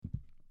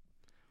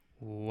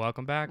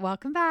Welcome back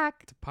Welcome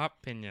back. to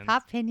Pop Pinions.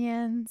 Pop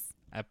Pinions.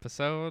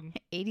 Episode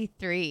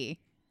 83.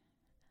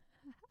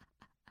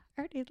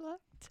 Already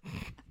looked.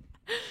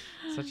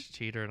 Such a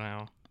cheater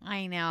now.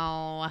 I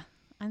know.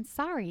 I'm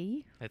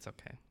sorry. It's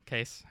okay.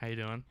 Case, how you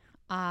doing?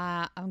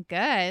 I'm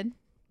good.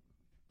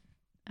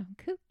 I'm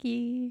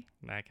kooky.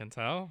 I can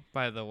tell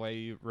by the way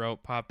you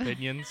wrote Pop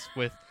Pinions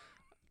with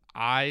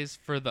I's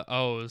for the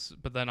O's,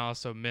 but then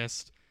also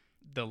missed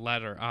the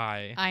letter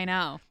I. I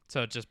know.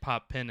 So just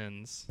Pop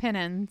Pinions.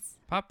 Pinnins.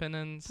 Pop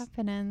Pinions. Pop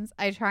Pinnins.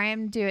 I try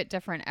and do it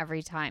different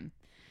every time.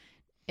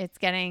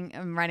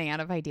 I'm running out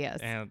of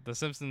ideas. And The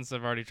Simpsons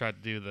have already tried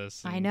to do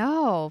this. I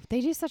know. They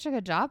do such a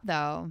good job,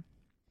 though.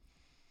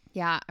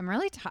 Yeah, I'm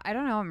really I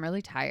don't know. I'm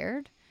really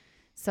tired.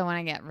 So when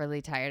I get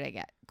really tired, I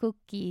get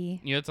kooky.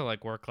 You had to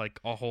work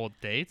a whole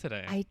day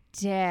today. I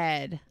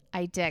did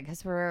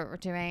because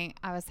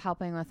I was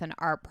helping with an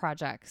art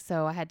project,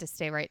 so I had to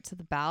stay right to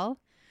the bell.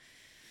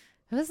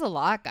 It was a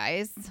lot,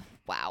 guys.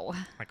 Wow.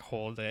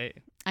 Whole day.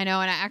 I know,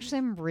 and I actually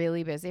am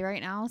really busy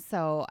right now,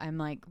 so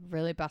I'm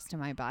really busting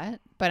my butt.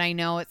 But I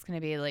know it's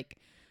gonna be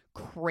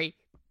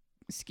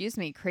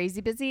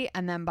crazy busy,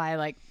 and then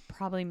by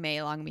probably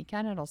May long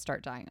weekend, it'll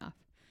start dying off.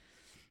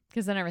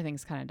 Because then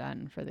everything's kind of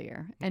done for the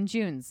year, and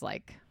June's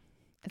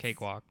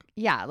Cakewalk.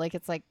 Yeah,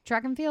 it's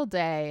track and field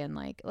day and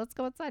let's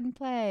go outside and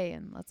play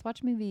and let's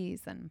watch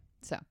movies. And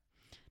so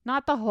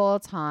not the whole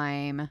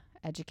time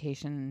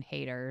education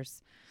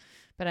haters,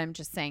 but I'm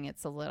just saying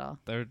it's a little.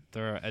 There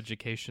are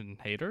education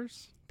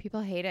haters?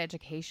 People hate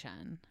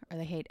education or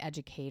they hate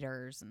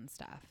educators and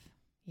stuff.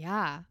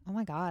 Yeah. Oh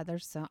my God.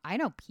 I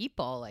know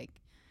people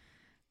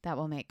that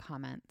will make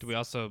comments. Do we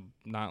also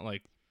not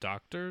like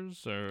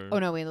doctors or? Oh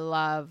no, we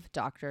love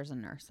doctors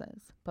and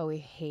nurses, but we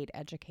hate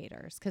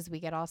educators because we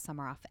get all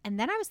summer off. And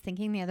then I was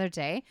thinking the other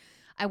day,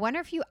 I wonder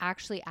if you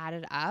actually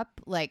added up,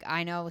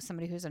 I know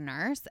somebody who's a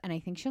nurse and I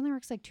think she only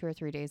works 2 or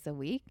 3 days a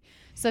week.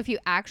 So if you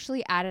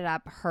actually added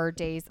up her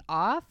days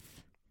off,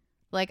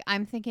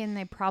 I'm thinking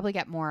they probably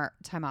get more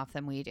time off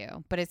than we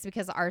do, but it's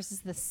because ours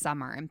is the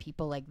summer and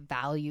people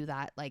value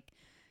that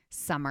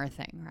summer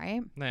thing,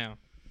 right? No.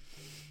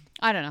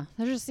 I don't know.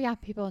 They're just,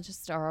 people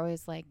just are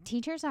always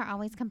teachers are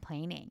always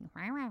complaining.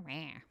 Rah, rah,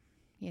 rah.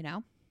 You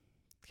know?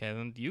 Okay,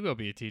 then you go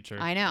be a teacher.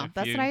 I know.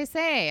 That's what I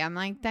say. I'm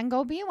then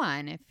go be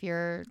one if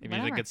you're If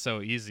you think it's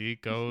so easy,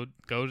 go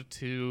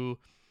to,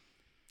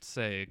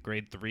 say,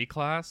 grade 3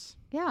 class.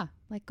 Yeah.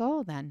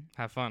 Go then.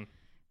 Have fun.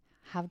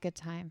 Have a good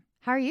time.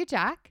 How are you,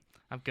 Jack?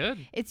 I'm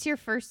good. It's your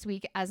first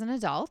week as an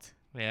adult.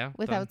 Yeah.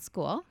 Without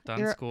school.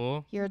 Done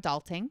school. You're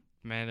adulting.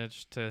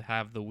 Managed to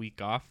have the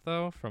week off,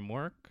 though, from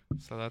work.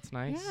 So that's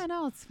nice. Yeah,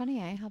 no, it's funny,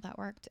 how that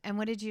worked. And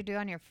what did you do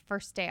on your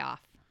first day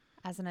off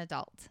as an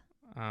adult?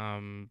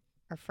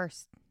 Or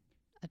first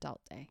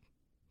adult day?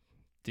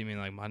 Do you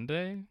mean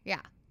Monday?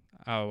 Yeah.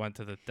 Oh, I went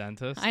to the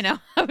dentist. I know.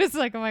 I was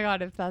oh my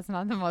God, if that's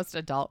not the most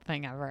adult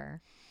thing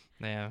ever.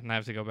 Yeah, and I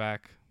have to go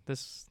back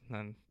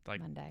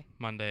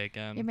Monday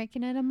again. You're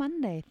making it a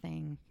Monday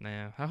thing.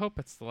 Yeah, I hope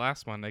it's the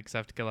last Monday because I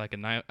have to get a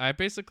night. I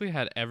basically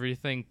had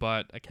everything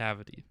but a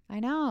cavity. I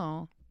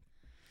know.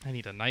 I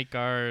need a night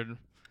guard,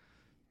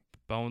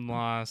 bone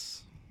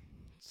loss,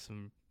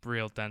 some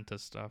real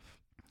dentist stuff.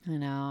 I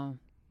know.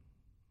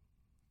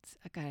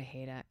 I gotta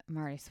hate it. I'm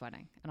already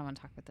sweating. I don't want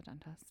to talk with the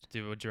dentist.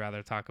 Would you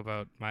rather talk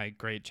about my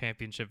great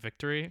championship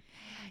victory?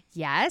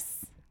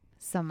 Yes.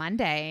 So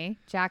Monday,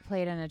 Jack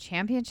played in a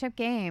championship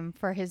game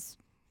for his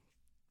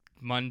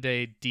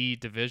Monday D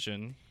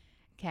division.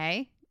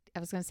 Okay. I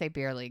was going to say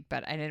beer league,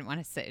 but I didn't want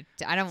to say,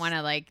 I don't want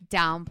to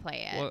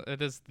downplay it. Well,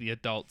 it is the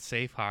adult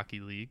safe hockey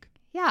league.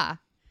 Yeah.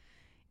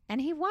 And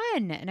he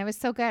won and it was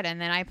so good.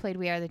 And then I played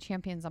We Are the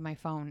Champions on my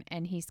phone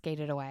and he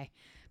skated away.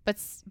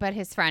 But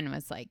his friend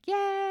was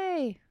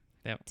yay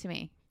to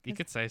me. You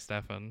could say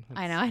Stefan.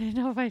 I know. I didn't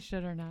know if I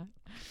should or not.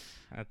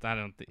 I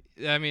don't think,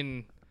 I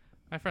mean,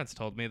 my friends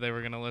told me they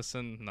were going to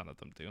listen. None of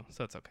them do.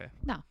 So it's okay.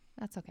 No,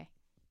 that's okay.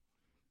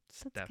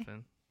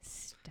 Stefan.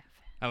 Stefan.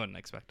 I wouldn't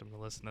expect them to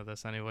listen to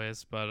this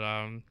anyways, but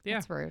yeah.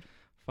 That's rude.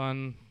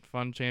 Fun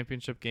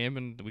championship game,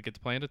 and we get to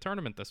play in a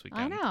tournament this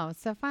weekend. I know.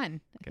 It's so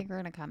fun. I think we're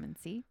going to come and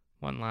see.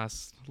 One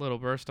last little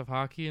burst of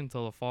hockey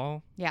until the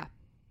fall. Yeah.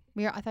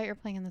 I thought you were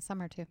playing in the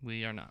summer too.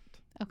 We are not.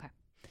 Okay.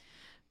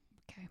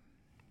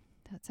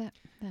 That's it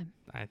then.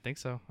 I think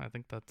so. I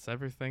think that's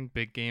everything.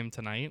 Big game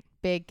tonight.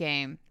 Big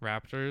game.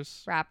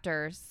 Raptors.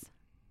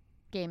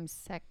 Game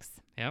 6.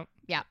 Yep.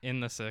 Yeah. In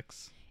the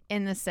 6.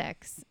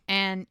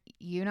 And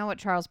you know what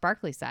Charles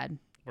Barkley said?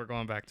 We're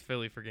going back to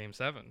Philly for game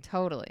 7.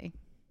 Totally.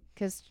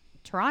 Because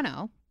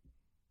Toronto,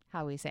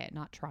 how we say it,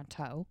 not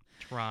Toronto.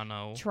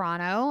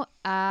 Toronto,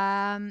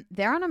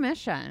 they're on a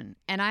mission.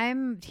 And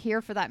I'm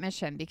here for that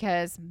mission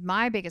because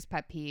my biggest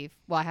pet peeve,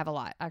 well, I have a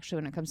lot actually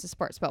when it comes to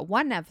sports, but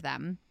one of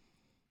them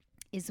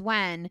is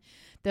when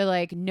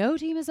they're no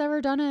team has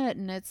ever done it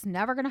and it's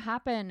never going to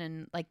happen.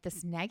 And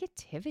this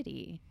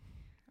negativity.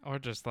 Or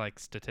just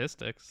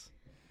statistics.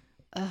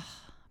 Ugh.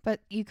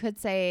 But you could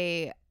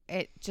say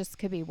it just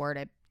could be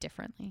worded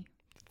differently.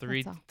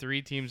 Three That's all.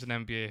 three teams in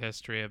NBA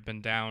history have been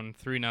down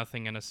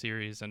 3-0 in a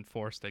series and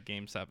forced at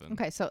Game 7.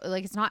 Okay, so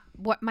like it's not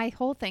what my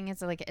whole thing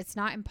is like it's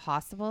not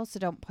impossible, so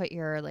don't put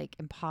your like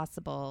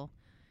impossible.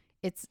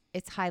 It's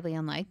highly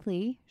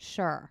unlikely,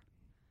 sure.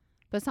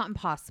 But it's not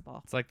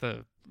impossible. It's like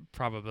the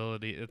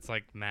probability. It's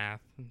like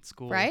math in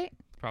school. Right?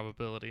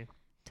 Probability.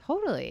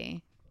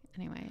 Totally.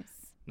 Anyways.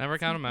 Never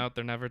count them out.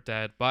 They're never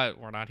dead. But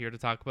we're not here to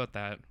talk about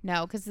that.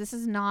 No, because this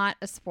is not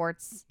a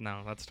sports.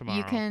 No, that's tomorrow.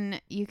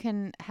 You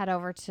can head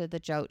over to the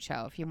Jote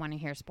Show if you want to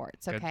hear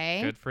sports.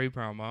 Okay. Good free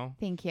promo.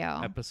 Thank you.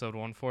 Episode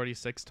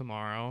 146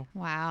 tomorrow.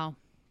 Wow.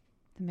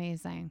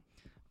 Amazing.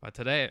 But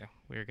today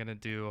we're gonna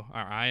do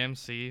our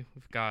IMC.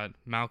 We've got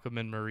Malcolm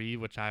and Marie,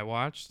 which I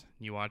watched.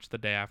 You watched the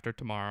day after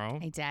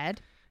tomorrow. I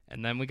did.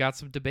 And then we got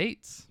some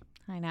debates.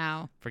 I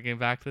know. Bringing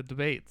back the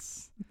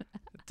debates.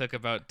 It took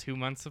about 2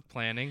 months of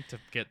planning to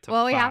get to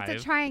Well, 5. we have to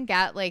try and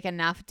get like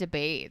enough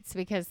debates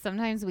because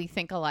sometimes we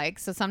think alike.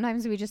 So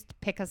sometimes we just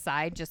pick a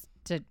side just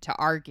to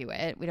argue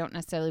it. We don't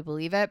necessarily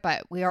believe it,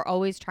 but we are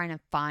always trying to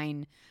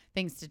find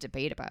things to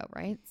debate about,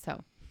 right?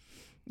 So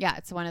yeah,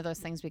 it's one of those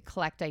things we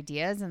collect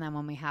ideas, and then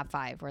when we have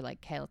 5, we're like,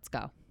 okay, let's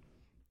go.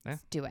 Yeah.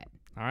 Let's do it.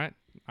 All right.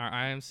 Our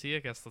IMC, I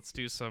guess let's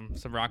do some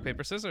rock,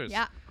 paper, scissors.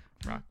 Yeah.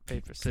 Rock,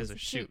 paper,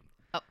 scissors, shoot.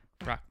 Oh.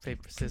 Rock,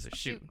 paper, scissors,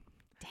 shoot.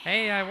 Damn.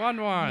 Hey, I won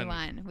one. You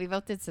won. We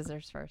both did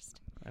scissors first.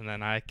 And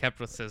then I kept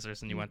with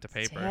scissors and you went to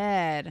paper. Did.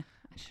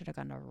 I should have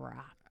gone to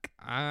rock.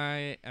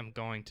 I am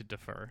going to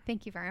defer.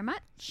 Thank you very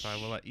much. So I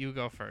will let you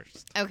go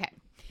first. Okay.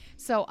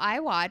 So I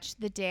watched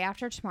The Day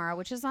After Tomorrow,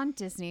 which is on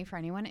Disney for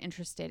anyone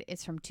interested.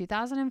 It's from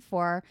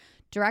 2004,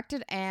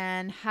 directed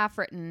and half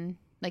written.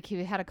 Like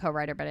he had a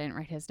co-writer, but I didn't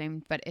write his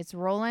name. But it's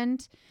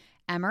Roland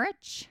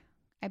Emmerich,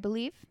 I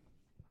believe.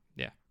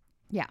 Yeah.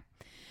 Yeah.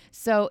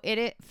 So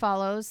it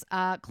follows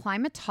a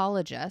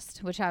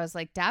climatologist, which I was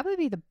like, Dad would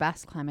be the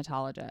best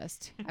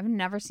climatologist. I've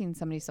never seen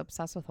somebody so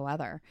obsessed with the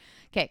weather.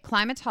 Okay,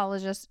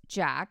 climatologist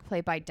Jack,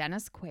 played by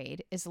Dennis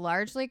Quaid, is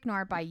largely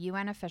ignored by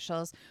UN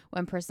officials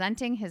when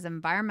presenting his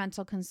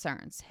environmental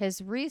concerns.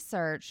 His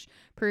research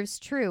proves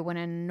true when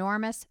an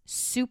enormous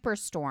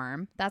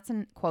superstorm, that's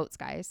in quotes,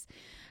 guys,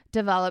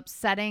 develops,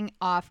 setting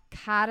off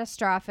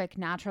catastrophic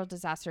natural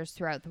disasters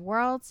throughout the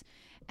world.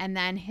 And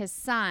then his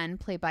son,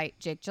 played by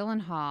Jake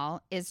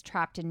Gyllenhaal, is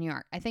trapped in New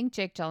York. I think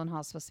Jake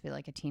Gyllenhaal is supposed to be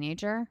like a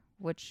teenager,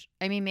 which,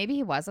 I mean, maybe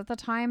he was at the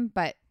time,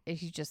 but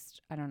he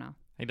just, I don't know.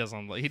 He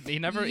doesn't. He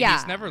never. Yeah.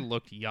 He's never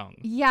looked young.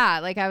 Yeah,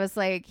 like I was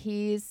like,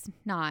 he's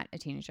not a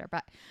teenager,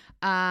 but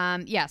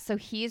yeah. So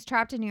he's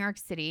trapped in New York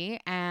City,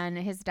 and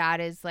his dad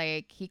is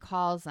like, he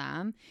calls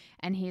him,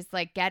 and he's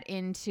like, get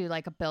into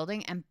like a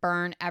building and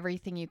burn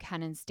everything you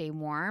can and stay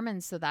warm.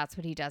 And so that's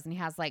what he does. And he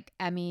has like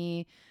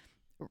Emmy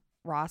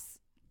Rossum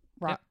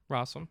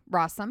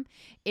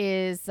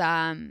is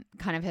kind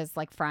of his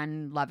like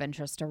friend, love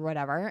interest or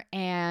whatever.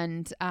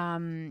 And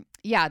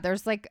yeah,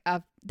 there's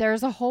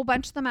a whole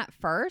bunch of them at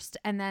first,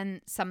 and then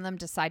some of them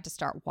decide to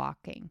start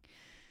walking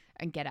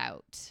and get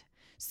out.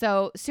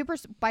 So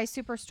by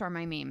superstorm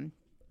I mean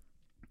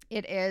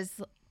it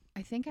is,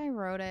 I think I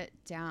wrote it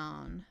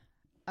down.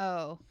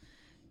 Oh.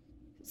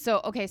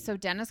 So, okay, so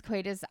Dennis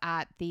Quaid is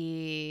at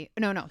the,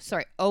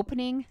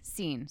 opening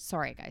scene.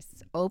 Sorry, guys.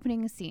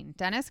 Opening scene.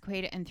 Dennis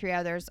Quaid and 3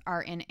 others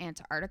are in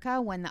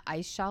Antarctica when the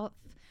ice shelf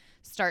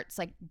starts,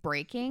 like,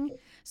 breaking.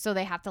 So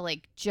they have to,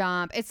 like,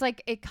 jump. It's,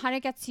 like, it kind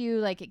of gets you,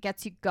 like, it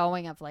gets you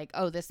going of, like,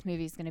 oh, this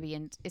movie's going to be,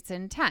 it's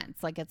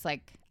intense. Like, it's,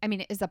 like, I mean,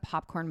 it is a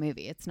popcorn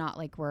movie. It's not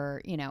like we're,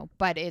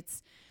 but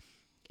it's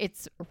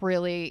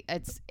really,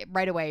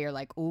 right away you're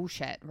like, oh,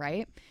 shit,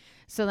 right?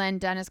 So then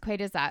Dennis Quaid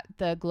is at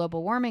the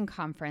global warming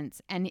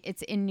conference, and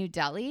it's in New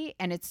Delhi,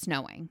 and it's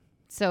snowing.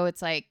 So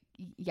it's like,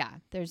 yeah,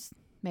 there's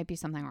maybe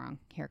something wrong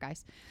here,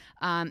 guys.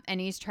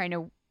 And he's trying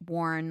to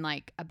warn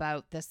like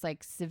about this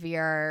like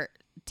severe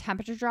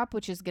temperature drop,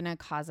 which is going to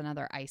cause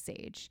another ice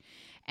age.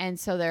 And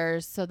so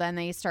then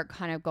they start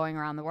kind of going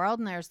around the world,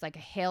 and there's like a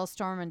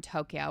hailstorm in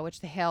Tokyo,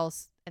 which the hail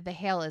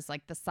is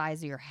like the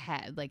size of your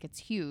head. Like it's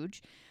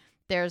huge.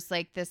 There's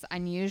like this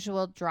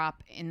unusual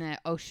drop in the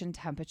ocean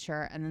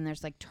temperature, and then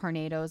there's like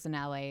tornadoes in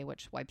LA,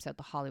 which wipes out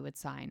the Hollywood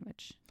sign,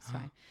 which is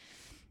fine.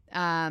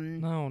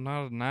 No,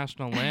 not a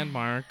national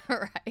landmark.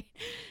 Right.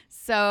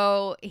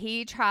 So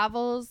he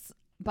travels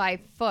by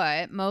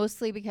foot,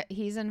 mostly because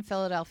he's in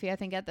Philadelphia, I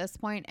think, at this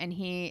point, and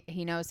he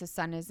knows his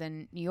son is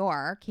in New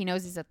York. He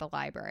knows he's at the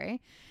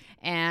library,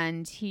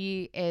 and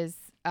he is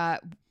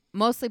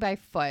mostly by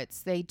foot.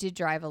 So they did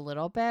drive a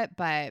little bit,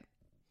 but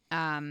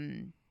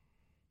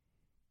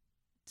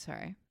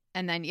sorry.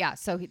 And then, yeah,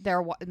 so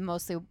they're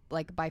mostly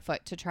like by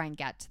foot to try and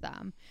get to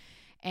them.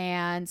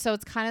 And so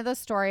it's kind of the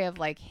story of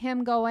like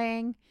him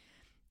going,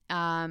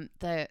 like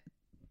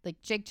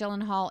Jake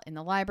Gyllenhaal in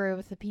the library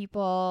with the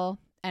people.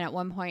 And at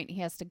one point he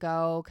has to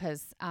go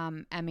because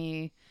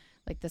Emmy,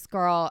 like this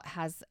girl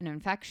has an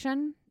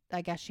infection.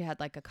 I guess she had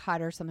like a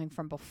cut or something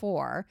from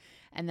before,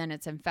 and then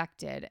it's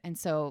infected. And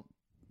so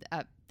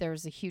there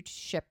was a huge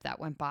ship that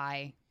went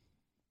by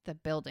the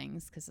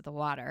buildings because of the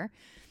water.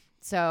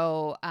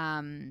 So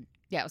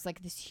Yeah, it was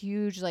like this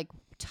huge like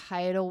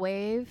tidal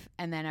wave,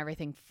 and then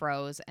everything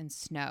froze and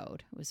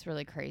snowed. It was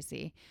really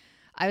crazy.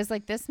 I was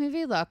like, this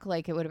movie looked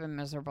like it would have been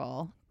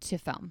miserable to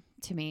film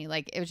to me.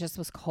 Like it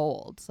was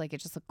cold. Like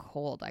it just looked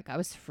cold. Like I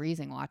was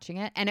freezing watching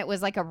it. And it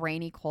was like a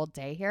rainy, cold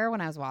day here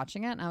when I was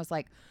watching it. And I was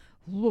like,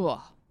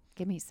 whoa,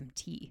 give me some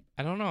tea.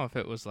 I don't know if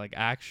it was like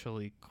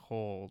actually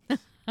cold.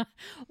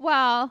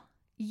 Well,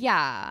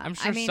 yeah. I'm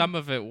sure some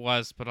of it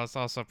was, but it's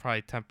also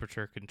probably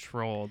temperature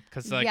controlled.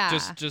 Because like Yeah.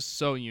 just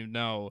so you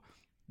know,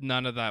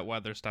 none of that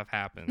weather stuff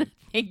happened.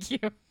 Thank you.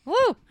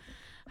 Woo.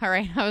 All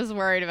right. I was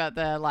worried about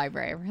the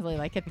library. I really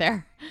like it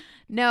there.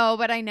 No,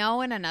 but I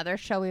know in another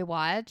show we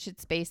watch,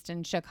 it's based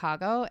in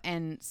Chicago.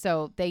 And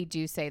so they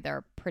do say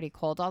they're pretty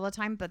cold all the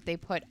time, but they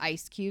put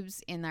ice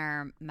cubes in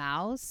their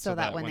mouths so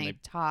that when they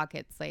talk,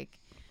 it's like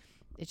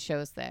it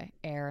shows the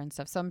air and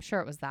stuff. So I'm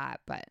sure it was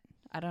that, but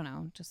I don't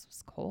know. It just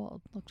was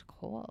cold. Looked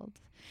cold.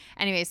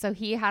 Anyway, so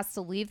he has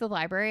to leave the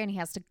library and he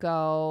has to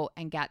go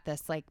and get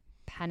this like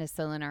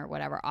penicillin or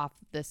whatever off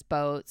this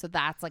boat. So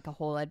that's like a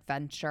whole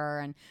adventure.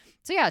 And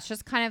so yeah, it's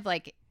just kind of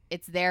like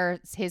it's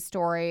his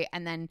story.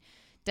 And then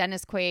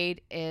Dennis Quaid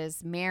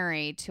is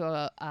married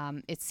to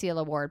it's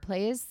Celia Ward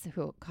plays,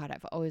 who, God,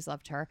 I've always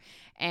loved her.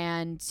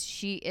 And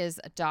she is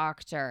a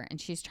doctor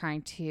and she's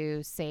trying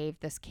to save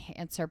this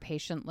cancer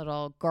patient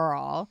little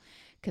girl.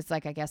 Cause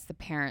like, I guess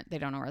they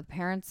don't know where the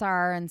parents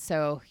are. And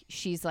so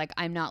she's like,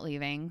 I'm not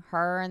leaving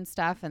her and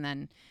stuff. And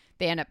then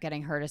they end up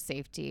getting her to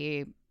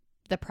safety.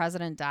 The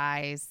president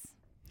dies.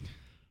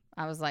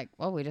 I was like,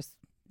 well, we just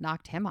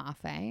knocked him off,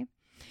 eh?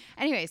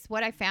 Anyways,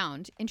 what I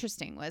found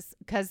interesting was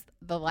because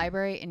the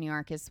library in New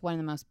York is one of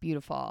the most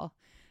beautiful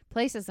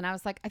places. And I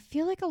was like, I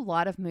feel like a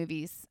lot of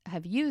movies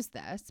have used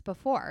this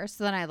before.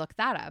 So then I looked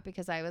that up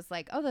because I was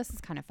like, oh, this is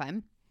kind of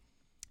fun.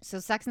 So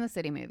Sex and the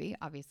City movie,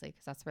 obviously,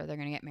 because that's where they're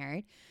going to get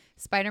married.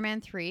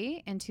 Spider-Man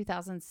 3 in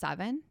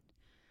 2007.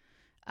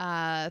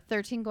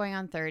 13 Going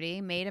on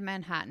 30. Maid in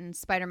Manhattan.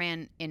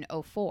 Spider-Man in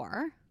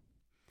 2004.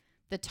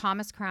 The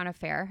Thomas Crown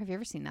Affair. Have you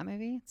ever seen that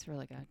movie? It's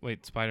really good.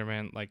 Wait,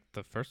 Spider-Man, like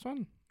the first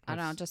one? I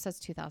don't know. It just says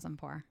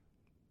 2004.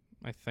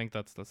 I think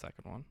that's the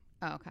second one.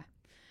 Oh, okay.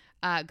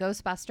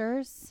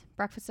 Ghostbusters.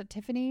 Breakfast at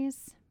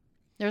Tiffany's.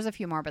 There's a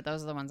few more, but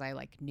those are the ones I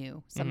like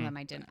knew. Some of them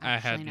I didn't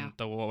actually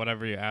know.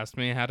 Whatever you asked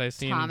me, had I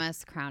seen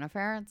Thomas Crown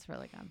Affair. It's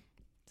really good.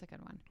 It's a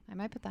good one. I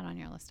might put that on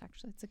your list,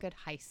 actually. It's a good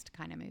heist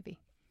kind of movie.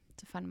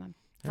 It's a fun one.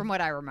 From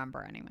what I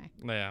remember, anyway.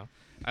 Yeah.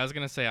 I was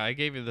going to say, I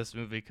gave you this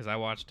movie because I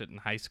watched it in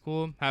high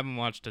school. Haven't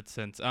watched it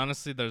since.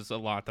 Honestly, there's a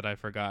lot that I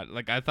forgot.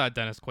 Like, I thought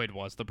Dennis Quaid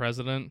was the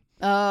president.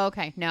 Oh,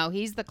 okay. No,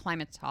 he's the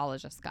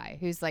climatologist guy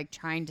who's, like,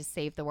 trying to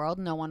save the world.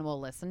 No one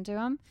will listen to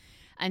him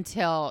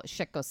until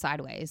shit goes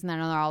sideways. And then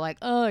they're all like,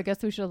 oh, I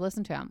guess we should have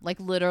listened to him. Like,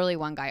 literally,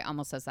 one guy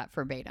almost says that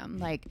verbatim.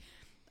 Like,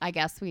 I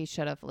guess we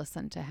should have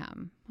listened to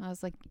him. I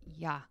was like,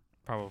 yeah.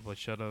 Probably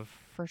should have.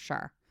 For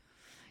sure.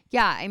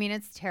 Yeah, I mean,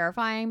 it's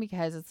terrifying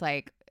because it's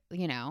like,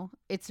 you know,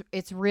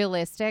 it's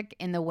realistic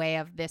in the way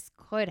of this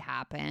could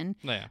happen.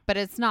 Yeah. But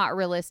it's not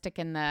realistic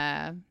in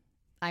the,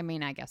 I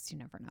mean, I guess you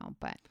never know,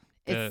 but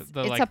it's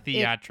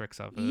theatrics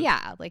of it.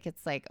 Yeah, like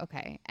it's like,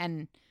 okay.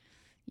 And,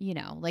 you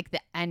know, like the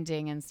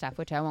ending and stuff,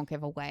 which I won't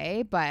give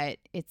away, but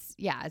it's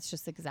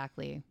just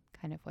exactly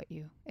kind of what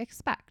you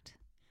expect.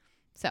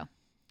 So,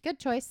 good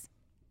choice.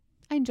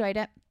 I enjoyed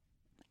it.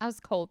 I was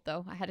cold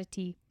though. I had a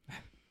tea.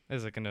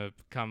 Is it going to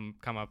come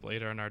up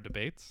later in our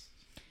debates?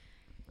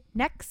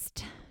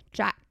 Next,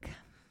 Jack.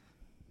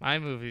 My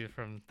movie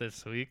from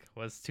this week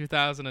was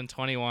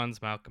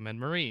 2021's Malcolm and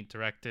Marie,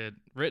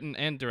 written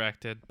and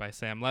directed by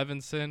Sam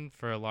Levinson.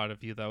 For a lot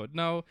of you that would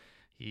know,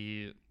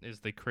 he is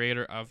the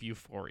creator of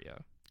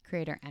Euphoria.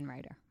 Creator and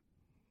writer.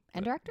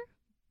 And director?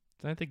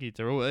 I think he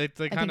did.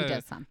 It's like kind of. He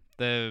does some.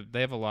 They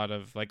have a lot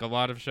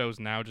of shows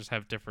now just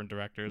have different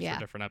directors for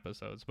different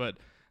episodes, but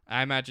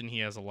I imagine he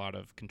has a lot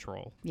of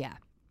control. Yeah.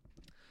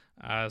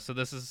 So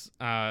this is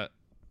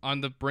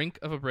on the brink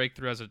of a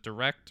breakthrough as a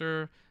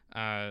director.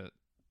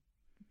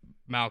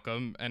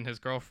 Malcolm and his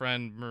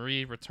girlfriend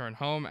Marie return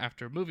home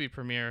after a movie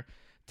premiere.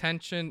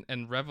 Tension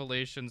and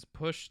revelations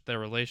push their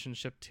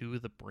relationship to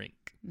the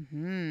brink.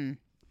 Mm-hmm.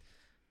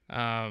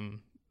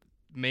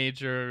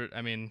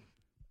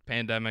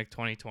 Pandemic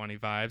 2020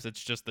 vibes.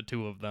 It's just the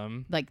two of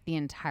them. Like the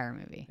entire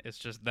movie. It's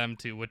just them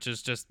two, which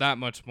is just that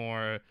much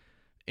more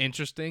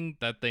interesting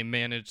that they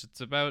manage.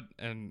 It's about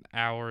an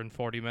hour and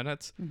 40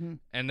 minutes. Mm-hmm.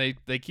 And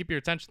they keep your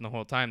attention the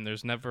whole time.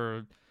 There's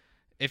never,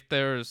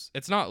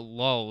 it's not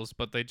lulls,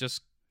 but they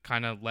just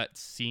kind of let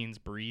scenes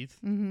breathe,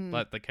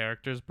 let the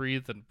characters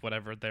breathe and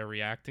whatever they're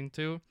reacting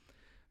to.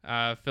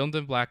 Filmed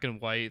in black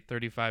and white,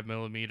 35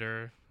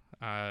 millimeter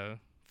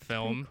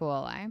film. Pretty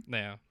cool, eh?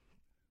 Yeah.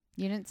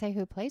 You didn't say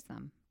who plays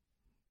them.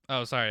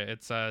 Oh, sorry.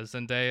 It's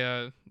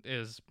Zendaya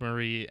is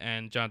Marie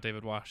and John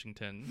David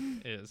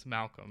Washington is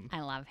Malcolm. I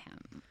love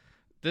him.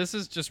 This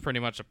is just pretty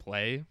much a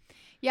play.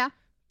 Yeah.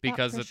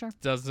 Because it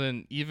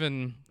doesn't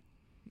even...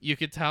 You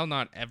could tell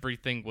not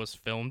everything was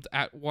filmed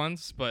at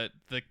once, but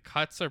the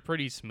cuts are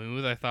pretty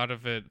smooth. I thought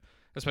of it,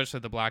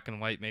 especially the black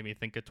and white, made me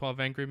think of 12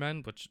 Angry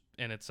Men, which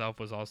in itself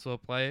was also a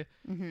play.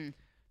 Mm-hmm.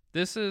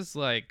 This is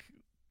like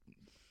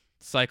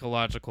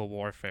psychological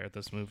warfare,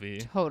 this movie.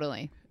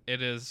 Totally.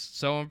 It is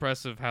so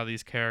impressive how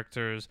these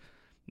characters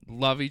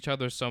love each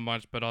other so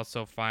much, but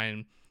also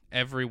find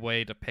every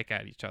way to pick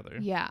at each other.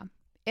 Yeah.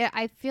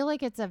 I feel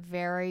like it's a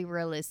very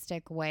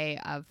realistic way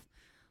of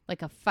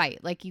like a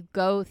fight. Like you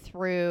go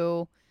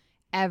through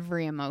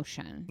every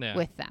emotion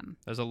with them.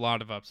 There's a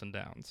lot of ups and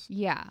downs.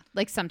 Yeah.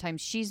 Like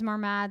sometimes she's more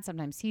mad,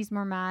 sometimes he's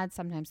more mad,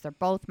 sometimes they're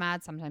both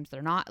mad, sometimes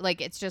they're not.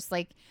 Like it's just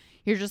like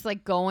you're just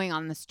like going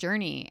on this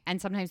journey, and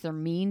sometimes they're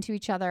mean to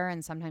each other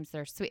and sometimes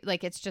they're sweet.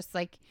 Like it's just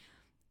like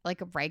a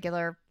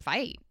regular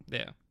fight.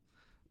 Yeah.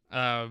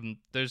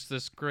 There's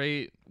this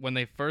great, when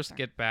they first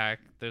get back,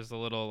 there's a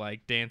little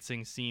like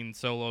dancing scene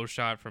solo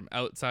shot from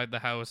outside the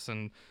house,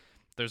 and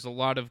there's a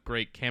lot of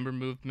great camera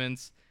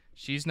movements.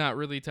 She's not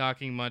really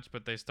talking much,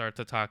 but they start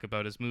to talk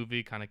about his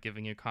movie, kind of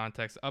giving you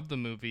context of the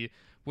movie,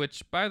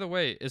 which, by the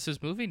way, is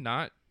his movie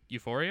not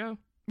Euphoria?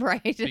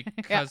 Right.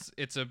 Because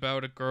it's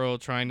about a girl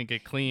trying to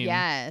get clean.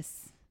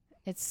 Yes.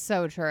 It's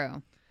so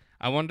true.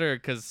 I wonder,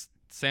 because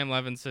Sam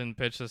Levinson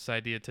pitched this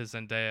idea to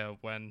Zendaya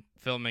when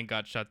filming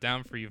got shut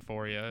down for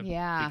Euphoria,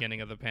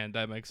 beginning of the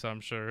pandemic, so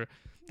I'm sure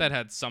that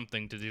had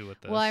something to do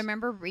with this. Well, I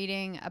remember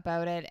reading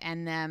about it,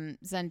 and then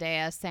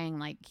Zendaya saying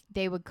like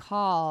he would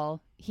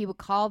call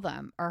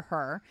them or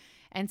her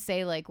and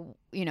say like,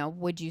 you know,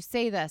 would you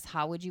say this?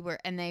 How would you work?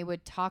 And they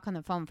would talk on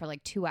the phone for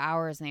like 2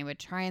 hours, and they would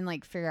try and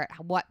like figure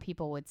out what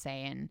people would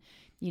say, and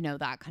you know,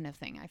 that kind of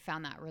thing. I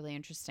found that really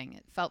interesting.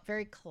 It felt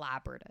very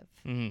collaborative.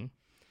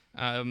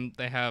 Mm-hmm.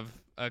 They have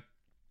a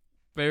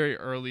very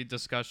early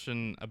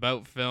discussion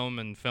about film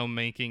and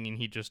filmmaking, and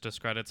he just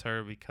discredits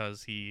her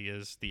because he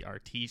is the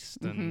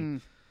artiste.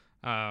 And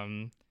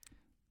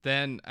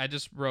then I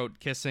just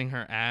wrote kissing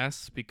her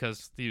ass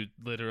because he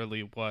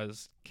literally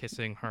was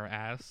kissing her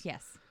ass.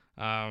 Yes.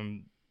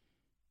 And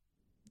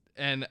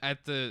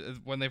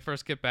when they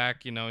first get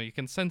back, you know, you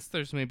can sense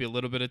there's maybe a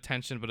little bit of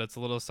tension, but it's a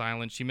little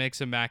silent. She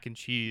makes him mac and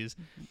cheese,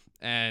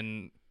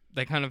 and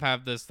they kind of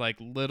have this like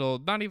little,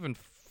 not even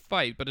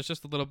fight, but it's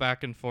just a little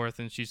back and forth,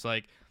 and she's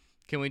like,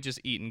 can we just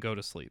eat and go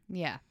to sleep?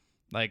 Yeah.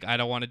 Like, I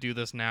don't want to do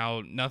this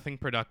now. Nothing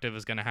productive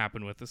is going to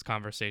happen with this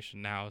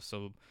conversation now.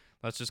 So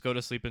let's just go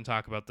to sleep and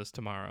talk about this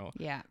tomorrow.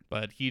 Yeah.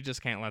 But he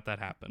just can't let that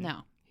happen.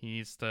 No. He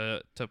needs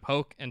to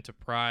poke and to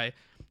pry,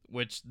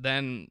 which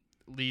then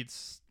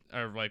leads,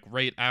 or like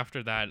right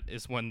after that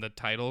is when the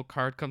title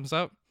card comes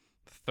up,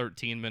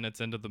 13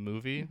 minutes into the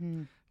movie,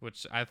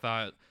 which I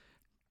thought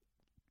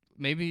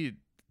maybe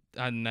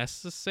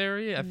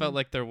unnecessary. I felt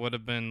like there would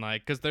have been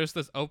like, because there's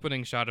this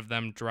opening shot of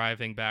them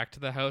driving back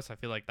to the house. I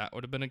feel like that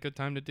would have been a good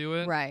time to do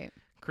it. Right.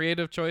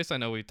 Creative choice. I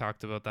know we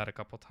talked about that a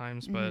couple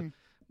times, but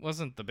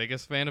wasn't the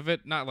biggest fan of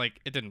it. Not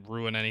like it didn't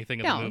ruin anything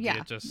in the movie. Yeah,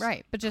 it just,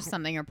 right. But just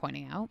something you're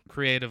pointing out.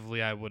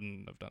 Creatively, I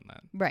wouldn't have done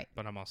that. Right.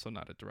 But I'm also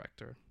not a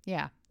director.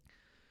 Yeah.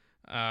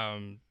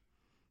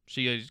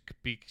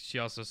 She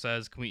also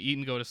says, can we eat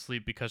and go to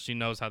sleep, because she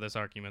knows how this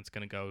argument's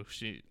going to go.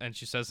 She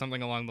says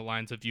something along the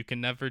lines of, you can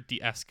never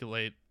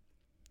de-escalate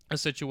a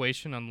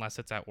situation unless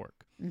it's at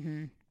work.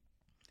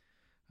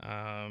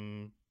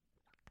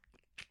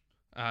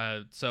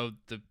 So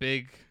the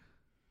big,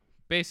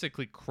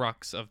 basically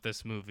crux of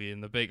this movie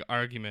and the big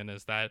argument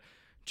is that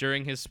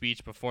during his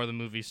speech before the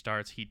movie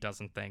starts, he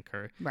doesn't thank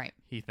her. Right.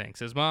 He thanks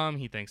his mom,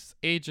 he thanks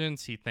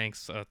agents, he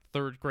thanks a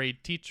third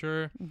grade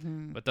teacher,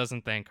 but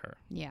doesn't thank her.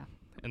 Yeah.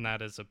 And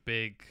that is a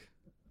big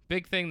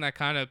thing that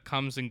kind of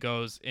comes and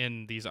goes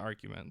in these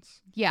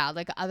arguments. Yeah,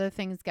 like other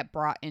things get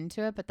brought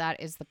into it, but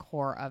that is the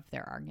core of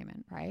their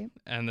argument, right?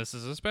 And this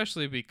is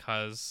especially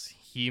because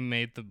he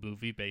made the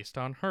movie based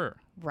on her.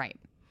 Right.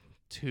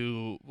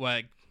 To,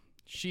 like,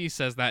 she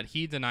says that,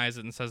 he denies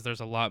it and says there's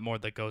a lot more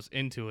that goes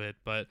into it,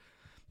 but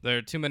there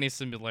are too many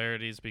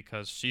similarities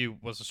because she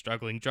was a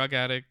struggling drug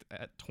addict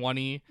at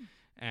 20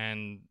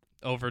 and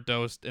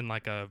overdosed in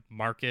like a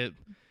market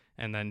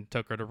and then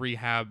took her to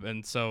rehab.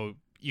 And so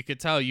you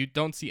could tell you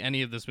don't see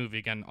any of this movie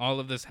again. All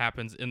of this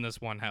happens in this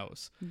one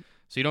house.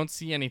 So you don't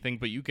see anything,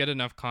 but you get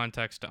enough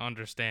context to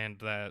understand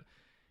that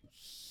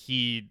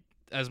he,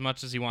 as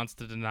much as he wants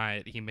to deny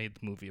it, he made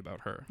the movie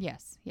about her.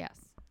 Yes, yes.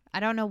 I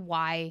don't know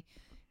why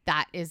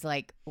that is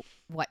like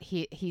what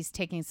he's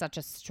taking such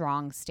a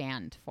strong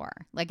stand for.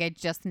 Like, I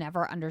just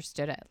never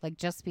understood it. Like,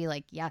 just be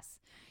like, yes,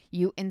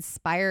 you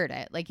inspired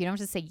it. Like, you don't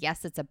have to say,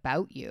 yes, it's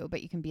about you,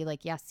 but you can be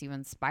like, yes, you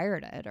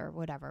inspired it or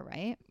whatever,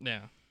 right?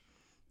 Yeah.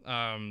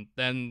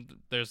 Then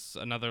there's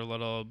another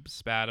little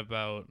spat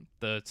about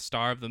the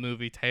star of the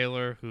movie,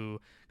 Taylor, who,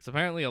 because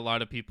apparently a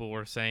lot of people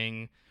were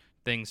saying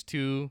things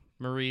to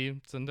Marie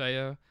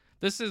Zendaya.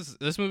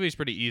 This movie's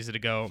pretty easy to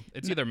go.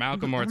 It's either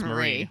Malcolm or it's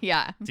Marie.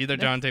 Yeah. It's either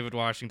John David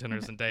Washington or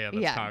Zendaya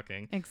that's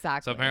talking.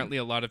 Exactly. So apparently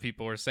a lot of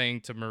people were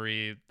saying to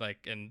Marie,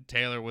 like, and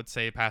Taylor would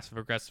say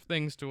passive-aggressive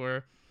things to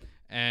her.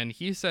 And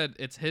he said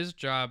it's his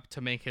job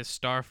to make his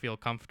star feel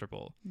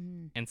comfortable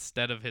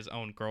instead of his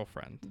own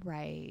girlfriend.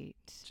 Right.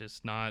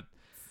 Just not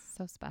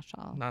so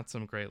special. Not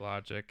some great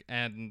logic.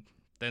 And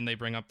then they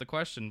bring up the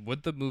question,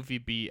 would the movie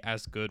be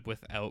as good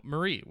without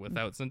Marie,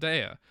 without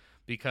Zendaya?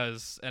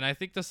 because, and I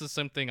think this is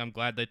something I'm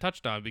glad they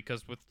touched on,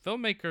 because with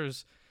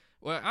filmmakers,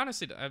 well,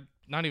 honestly,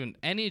 not even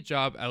any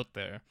job out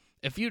there,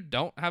 if you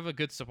don't have a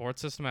good support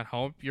system at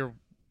home, your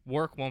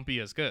work won't be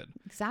as good.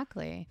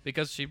 Exactly.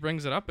 Because she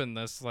brings it up in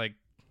this, like,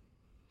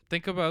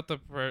 think about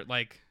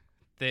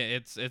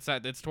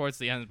it's towards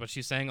the end, but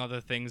she's saying all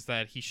the things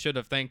that he should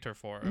have thanked her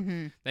for.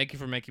 Mm-hmm. Thank you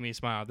for making me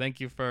smile. Thank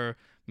you for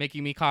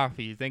making me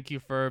coffee. Thank you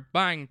for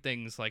buying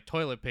things like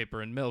toilet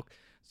paper and milk,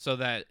 so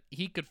that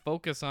he could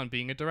focus on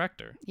being a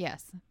director.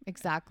 Yes,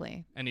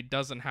 exactly. And he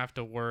doesn't have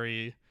to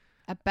worry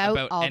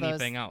about all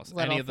anything those else,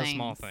 little any of the things.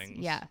 small things.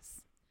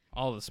 Yes.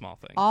 All the small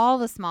things. All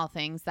the small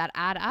things that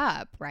add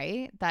up,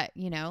 right? That,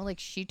 like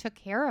she took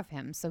care of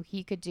him so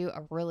he could do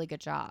a really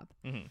good job.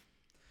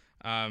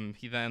 Mm-hmm.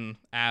 He then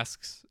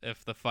asks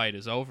if the fight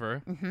is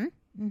over. Mm-hmm.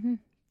 Mm-hmm.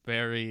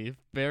 Very,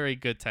 very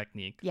good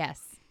technique. Yes.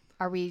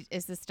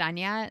 Is this done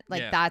yet?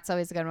 Like, Yeah. That's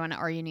always a good one.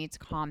 Or you need to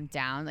calm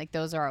down. Like,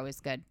 those are always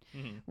good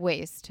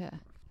ways to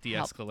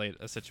De-escalate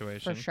a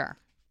situation. For sure.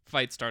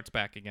 Fight starts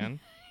back again.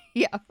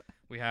 Yeah.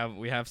 We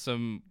have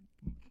some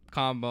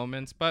calm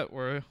moments, but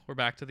we're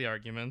back to the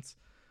arguments.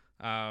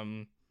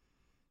 I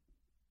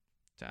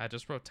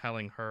just wrote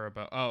telling her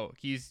about.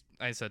 He's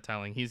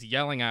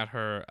yelling at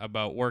her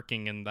about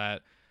working, and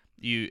that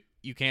you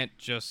can't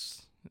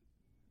just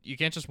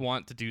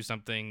want to do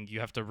something.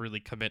 You have to really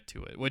commit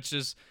to it, which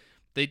is,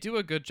 they do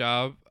a good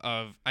job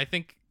of. I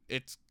think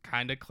it's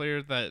kind of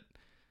clear that,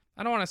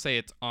 I don't want to say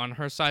it's on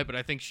her side, but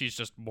I think she's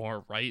just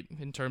more right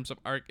in terms of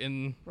art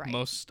in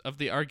most of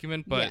the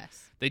argument. But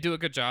yes. They do a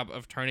good job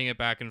of turning it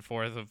back and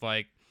forth of,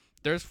 like,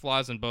 there's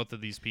flaws in both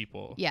of these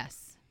people.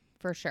 Yes,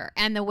 for sure.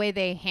 And the way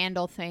they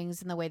handle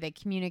things and the way they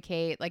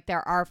communicate, like,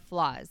 there are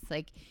flaws.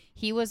 Like,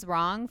 he was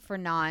wrong for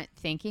not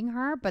thanking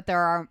her, but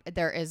there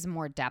is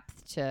more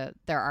depth to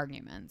their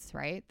arguments,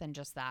 right? Than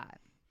just that.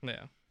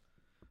 Yeah.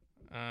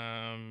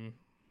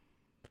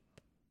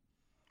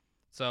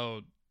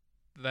 So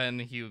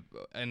then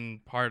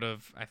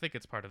I think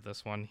it's part of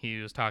this one, he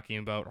was talking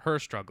about her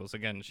struggles.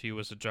 Again, she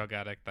was a drug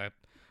addict that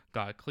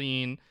got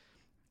clean.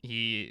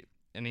 He's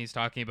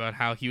talking about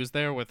how he was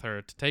there with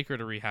her to take her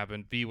to rehab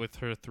and be with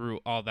her through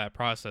all that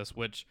process,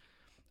 which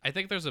I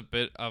think there's a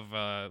bit of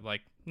a,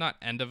 like, not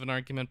end of an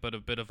argument, but a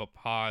bit of a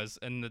pause.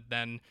 And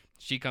then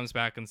she comes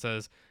back and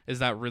says, is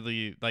that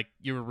really, like,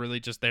 you were really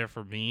just there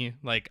for me?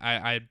 Like,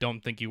 I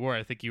don't think you were.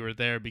 I think you were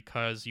there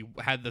because you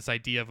had this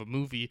idea of a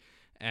movie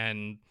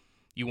and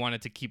you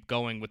wanted to keep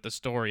going with the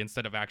story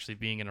instead of actually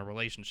being in a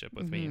relationship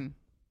with me.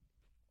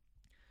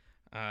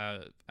 I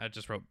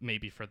just wrote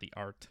maybe for the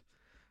art.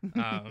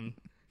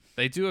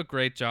 They do a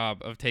great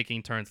job of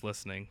taking turns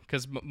listening,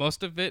 because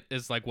most of it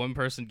is like one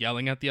person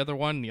yelling at the other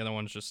one and the other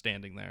one's just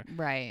standing there.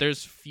 Right.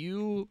 There's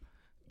few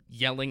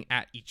yelling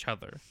at each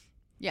other.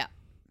 Yeah.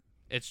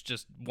 It's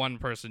just one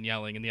person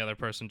yelling and the other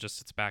person just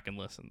sits back and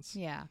listens.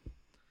 Yeah.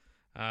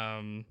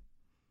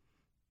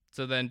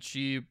 So then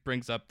she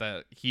brings up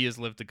that he has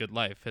lived a good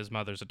life. His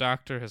mother's a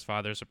doctor. His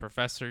father's a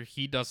professor.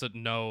 He doesn't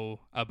know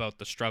about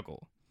the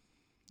struggle.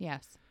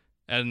 Yes.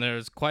 And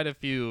there's quite a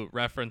few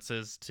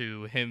references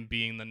to him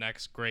being the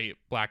next great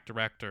black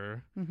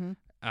director,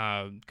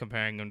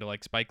 comparing him to,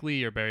 like, Spike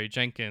Lee or Barry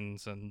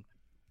Jenkins. And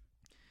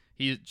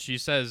she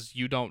says,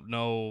 you don't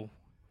know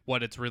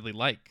what it's really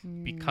like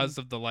because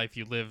of the life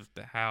you lived,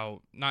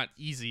 how, not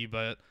easy,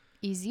 but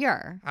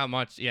easier. How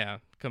much,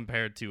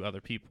 compared to other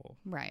people.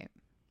 Right.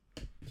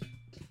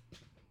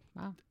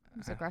 Wow. It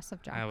was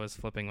aggressive job. I was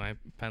flipping my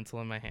pencil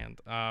in my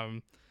hand.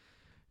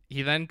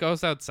 He then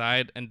goes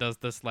outside and does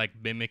this,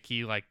 like,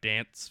 mimicky, like,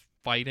 dance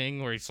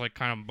fighting where he's, like,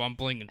 kind of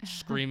bumbling and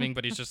screaming,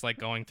 but he's just, like,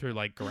 going through,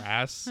 like,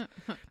 grass.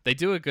 They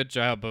do a good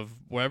job of,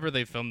 wherever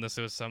they filmed this,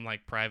 it was some,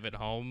 like, private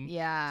home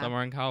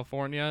somewhere in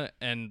California,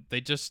 and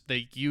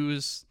they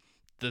use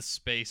the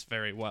space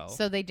very well.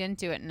 So they didn't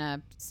do it in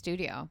a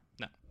studio?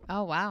 No.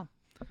 Oh, wow.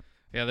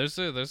 Yeah, there's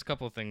a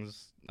couple of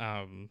things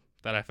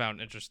that I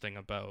found interesting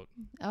about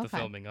the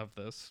filming of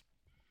this.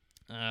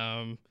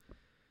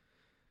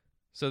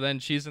 So then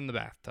she's in the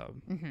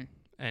bathtub,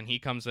 and he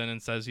comes in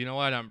and says, you know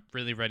what, I'm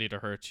really ready to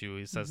hurt you.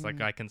 He says, like,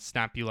 I can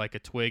snap you like a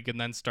twig, and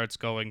then starts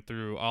going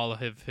through all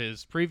of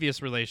his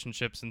previous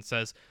relationships and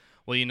says,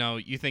 well,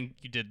 you think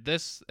you did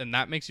this, and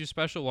that makes you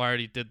special? Well, I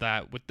already did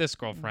that with this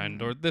girlfriend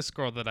or this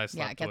girl that I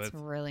slept with. Yeah, it gets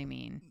really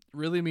mean.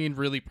 Really mean,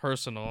 really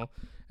personal,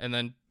 and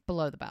then...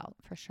 below the belt,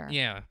 for sure.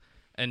 Yeah,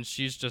 and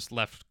she's just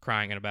left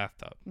crying in a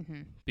bathtub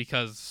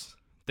because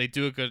they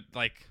do a good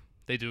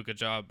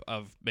job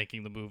of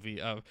making the movie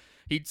of,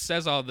 he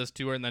says all this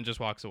to her and then just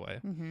walks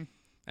away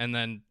and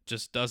then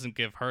just doesn't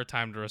give her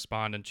time to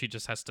respond, and she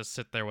just has to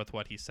sit there with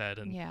what he said.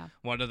 And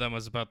one of them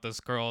was about this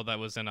girl that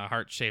was in a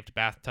heart-shaped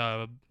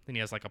bathtub, and he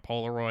has, like, a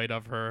Polaroid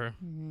of her.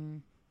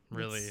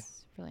 Really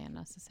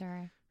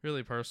unnecessary,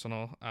 really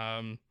personal.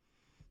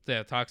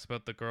 Talks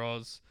about the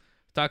girls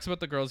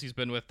he's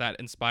been with that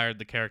inspired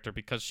the character,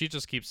 because she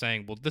just keeps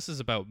saying, well, this is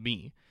about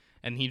me.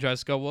 And he tries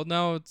to go, well,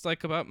 no, it's,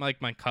 like, about,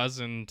 like, my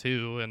cousin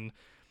too. And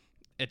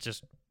it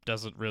just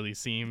doesn't really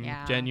seem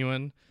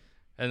genuine.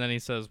 And then he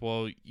says,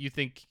 well, you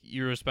think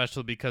you're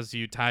special because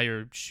you tie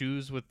your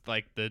shoes with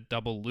like the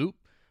double loop?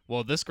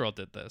 Well, this girl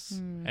did this.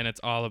 And it's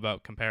all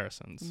about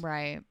comparisons.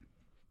 Right.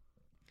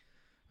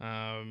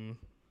 So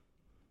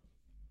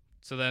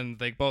then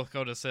they both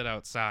go to sit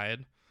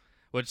outside,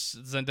 which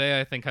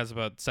Zendaya, I think, has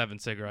about 7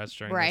 cigarettes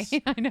during this.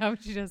 Right. I know.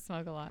 She does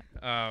smoke a lot.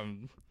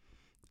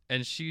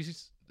 And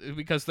she's,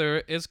 because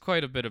there is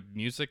quite a bit of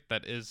music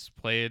that is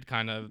played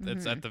kind of,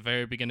 it's at the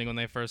very beginning when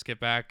they first get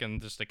back,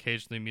 and just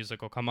occasionally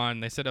music will come on.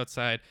 They sit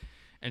outside,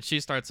 and she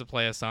starts to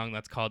play a song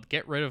that's called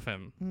Get Rid of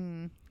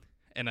Him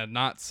in a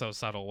not so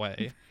subtle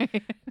way.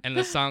 And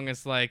the song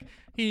is like,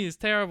 he's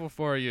terrible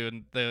for you.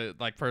 And the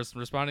like person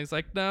responding is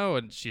like, no.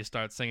 And she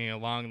starts singing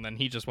along, and then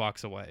he just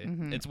walks away.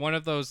 It's one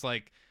of those,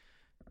 like,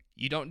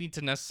 you don't need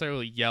to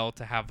necessarily yell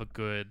to have a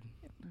good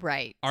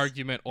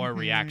argument or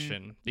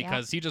reaction,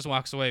 because he just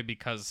walks away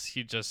because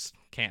he just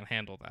can't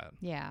handle that.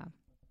 Yeah.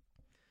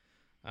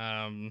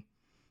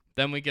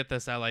 Then we get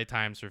this LA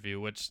Times review,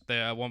 which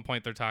at one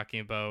point they're talking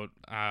about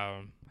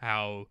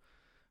how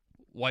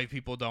white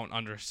people don't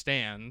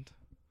understand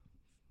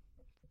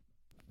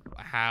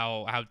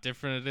how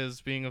different it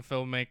is being a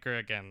filmmaker.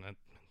 Again,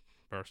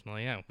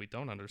 personally, yeah, we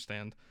don't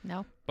understand.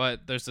 No.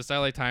 But there's this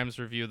LA Times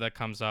review that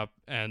comes up,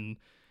 and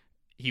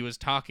he was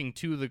talking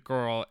to the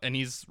girl, and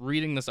he's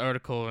reading this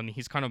article, and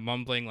he's kind of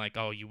mumbling like,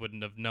 oh, you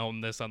wouldn't have known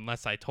this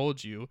unless I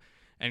told you,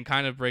 and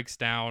kind of breaks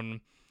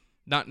down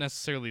not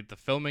necessarily the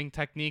filming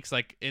techniques.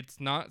 Like, it's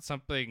not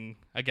something,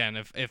 again,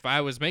 if I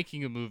was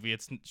making a movie,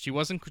 she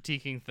wasn't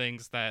critiquing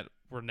things that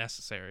were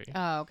necessary.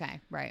 Oh, okay.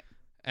 Right.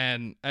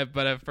 And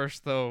but at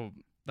first, though,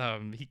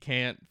 he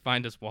can't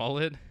find his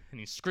wallet, and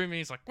he's screaming.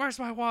 He's like, "Where's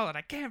my wallet?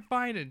 I can't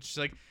find it." And she's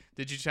like,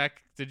 Did you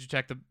check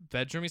the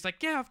bedroom?" He's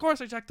like, "Yeah, of course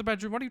I checked the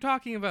bedroom. What are you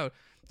talking about?"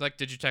 It's like,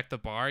 "Did you check the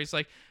bar?" He's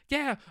like,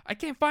 "Yeah, I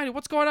can't find it.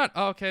 What's going on?"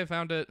 "Oh, okay, I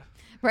found it."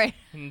 Right.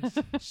 And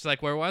she's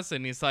like, "Where was it?"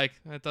 And he's like,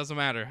 "It doesn't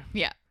matter."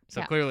 Yeah.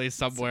 So clearly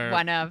somewhere. It's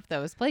one of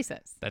those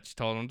places that she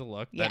told him to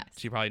look. Yes. That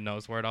she probably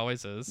knows where it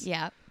always is.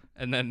 Yeah.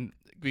 And then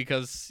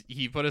because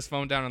he put his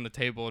phone down on the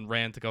table and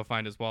ran to go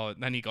find his wallet,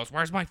 and then he goes,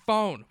 "Where's my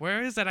phone?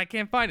 Where is it? I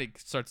can't find it."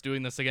 Starts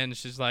doing this again, and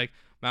she's like,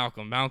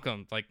 Malcolm,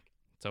 like,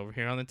 it's over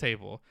here on the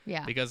table.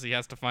 Yeah. Because he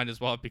has to find his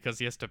wallet, because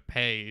he has to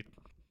pay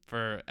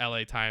for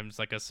LA Times,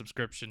 like, a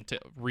subscription to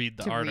read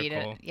the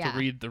article, to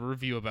read the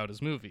review about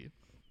his movie.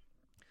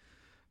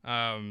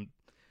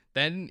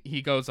 Then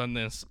he goes on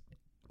this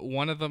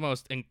one of the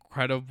most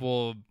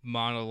incredible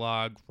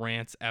monologue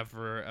rants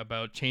ever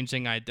about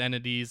changing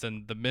identities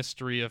and the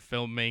mystery of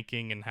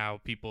filmmaking, and how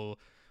people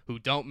who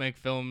don't make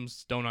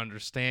films don't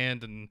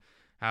understand, and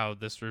how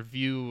this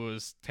review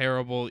was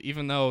terrible,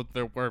 even though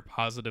there were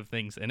positive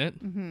things in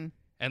it. Mm-hmm.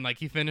 And like,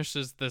 he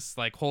finishes this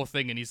like whole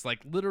thing, and he's like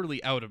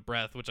literally out of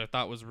breath, which I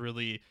thought was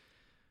really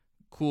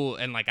cool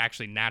and like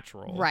actually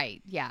natural.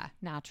 Right. Yeah.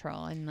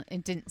 Natural. And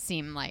it didn't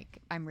seem like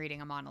I'm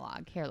reading a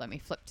monologue. Here, let me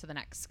flip to the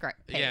next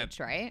script page.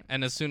 Yeah. Right.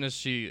 And as soon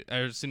as he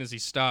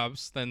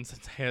stops, then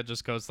Zendaya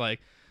just goes like,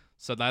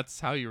 "So that's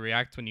how you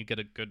react when you get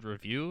a good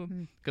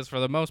review?" Because for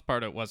the most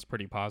part, it was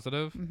pretty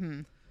positive.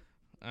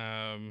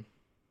 Mm-hmm.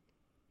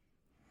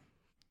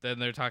 Then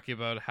they're talking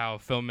about how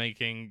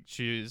filmmaking,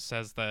 she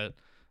says that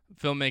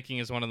filmmaking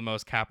is one of the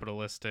most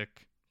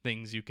capitalistic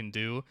things you can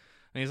do.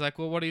 And he's like,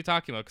 "Well, what are you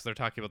talking about?" Because they're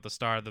talking about the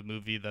star of the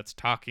movie that's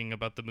talking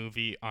about the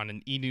movie on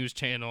an e-news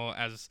channel,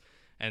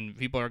 and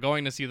people are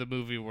going to see the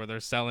movie where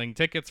they're selling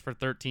tickets for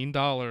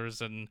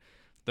 $13, and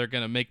they're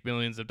going to make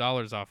millions of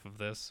dollars off of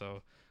this.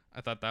 So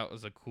I thought that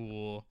was a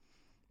cool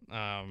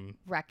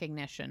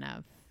recognition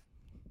of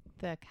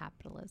the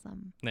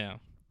capitalism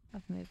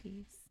of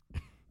movies.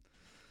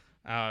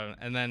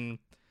 And then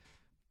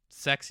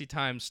sexy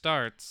time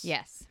starts.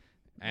 Yes.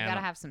 You got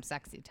to have some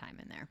sexy time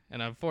in there.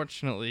 And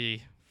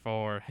unfortunately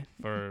for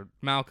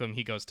Malcolm,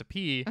 he goes to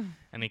pee,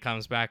 and he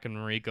comes back, and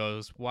Marie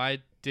goes, "Why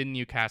didn't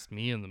you cast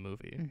me in the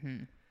movie?"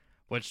 Mm-hmm.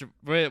 Which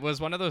was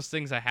one of those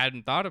things I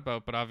hadn't thought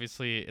about, but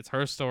obviously it's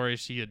her story.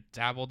 She had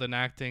dabbled in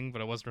acting,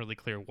 but it wasn't really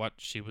clear what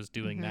she was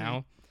doing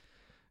now.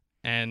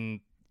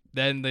 And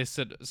then they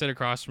sit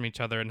across from each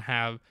other and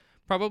have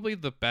probably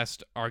the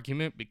best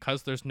argument,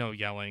 because there's no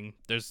yelling.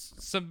 There's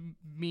some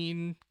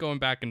mean going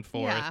back and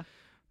forth. Yeah.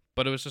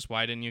 But it was just,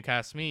 "Why didn't you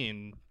cast me?"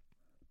 And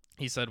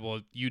he said,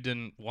 "Well, you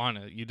didn't want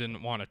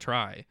to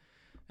try."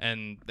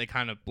 And they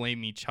kind of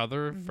blame each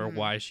other for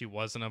why she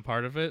wasn't a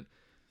part of it,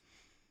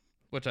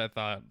 which I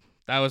thought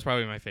that was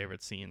probably my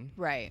favorite scene.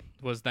 Right.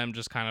 Was them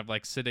just kind of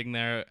like sitting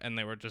there, and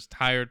they were just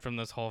tired from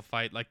this whole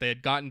fight. Like, they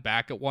had gotten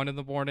back at 1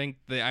 a.m.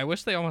 I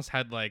wish they almost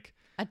had like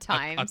a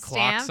time a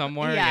clock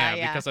somewhere.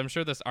 Yeah, because I'm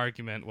sure this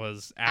argument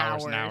was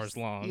hours and hours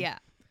long. Yeah.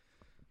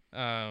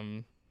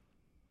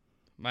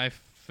 My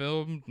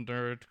film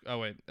nerd. Oh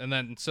wait, and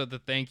then so the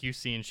thank you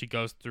scene, she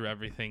goes through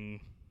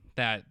everything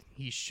that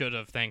he should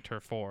have thanked her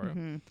for,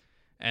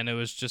 and it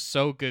was just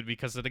so good,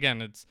 because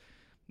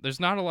there's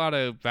not a lot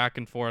of back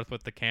and forth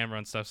with the camera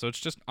and stuff, so it's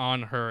just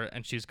on her,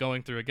 and she's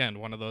going through again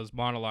one of those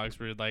monologues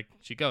where like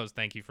she goes,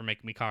 "Thank you for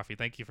making me coffee.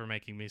 Thank you for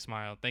making me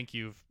smile. Thank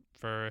you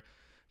for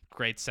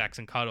great sex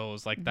and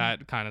cuddles," like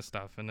that kind of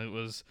stuff, and it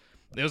was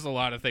there's a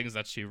lot of things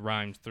that she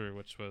rhymed through,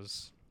 which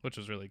was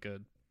really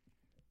good.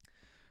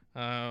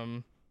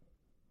 And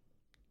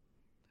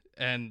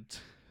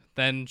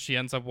then she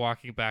ends up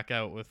walking back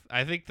out with,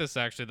 I think this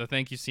actually, the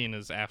thank you scene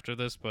is after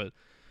this, but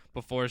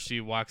before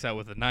she walks out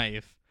with a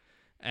knife,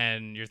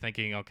 and you're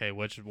thinking, okay,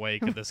 which way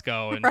could this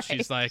go? And Right.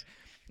 she's like,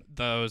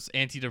 those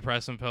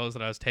antidepressant pills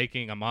that I was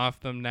taking, I'm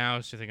off them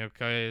now. She's thinking,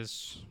 okay,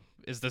 is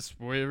this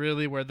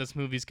really where this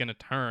movie's going to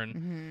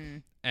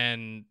turn?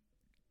 And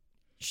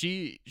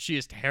she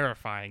is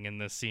terrifying in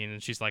this scene,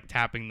 and she's like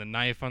tapping the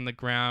knife on the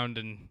ground,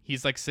 and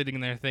he's like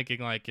sitting there thinking,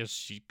 like, is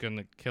she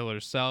gonna kill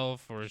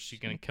herself or is she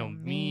gonna kill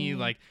me?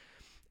 Like,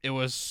 it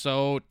was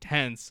so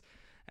tense.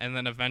 And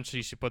then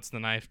eventually she puts the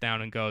knife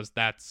down and goes,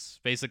 that's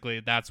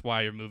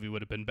why your movie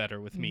would have been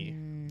better with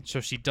me. So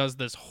she does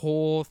this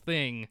whole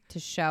thing To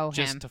show him.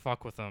 just to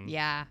fuck with him.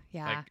 Yeah.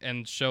 Like,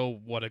 and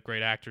show what a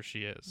great actor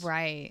she is.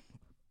 Right.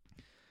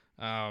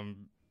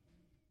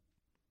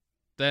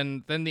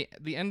 Then the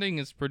ending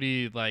is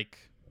pretty like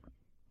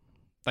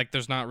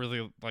there's not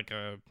really like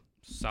a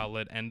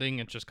solid ending.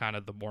 It's just kind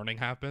of the morning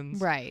happens.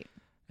 Right.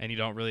 And you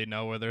don't really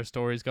know where their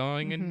story's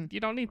going, and you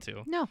don't need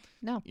to. No.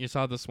 You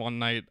saw this one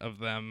night of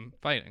them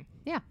fighting.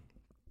 Yeah.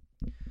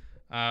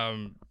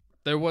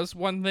 There was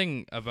one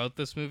thing about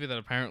this movie that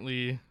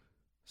apparently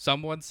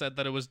someone said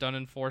that it was done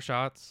in 4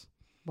 shots,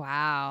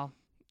 Wow.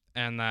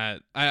 and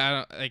that I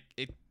don't like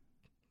it.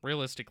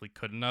 Realistically,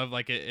 couldn't have.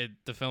 Like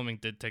the filming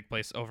did take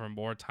place over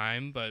more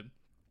time, but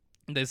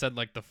they said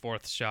like the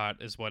 4th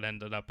shot is what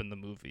ended up in the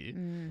movie.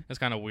 It's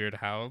kind of weird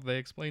how they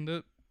explained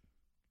it.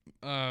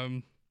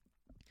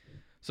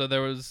 So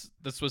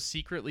this was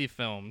secretly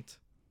filmed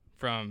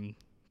from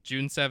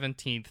June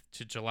 17th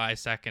to July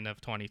 2nd of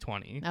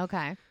 2020.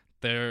 Okay.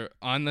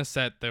 On the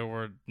set, there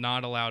were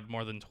not allowed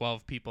more than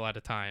 12 people at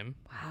a time.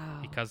 Wow.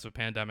 Because of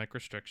pandemic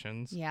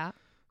restrictions. Yeah.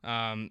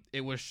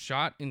 It was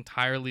shot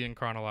entirely in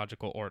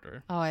chronological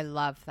order. Oh, I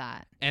love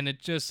that. And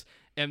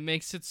it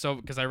makes it so,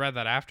 because I read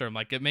that after, I'm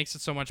like, it makes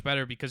it so much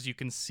better because you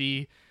can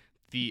see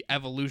the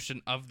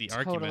evolution of the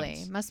arguments.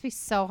 Totally. Must be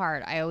so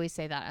hard. I always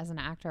say that as an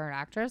actor or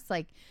actress,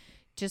 like,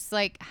 just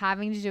like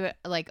having to do it,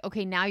 like,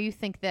 okay, now you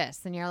think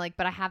this, and you're like,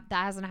 but that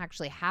hasn't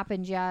actually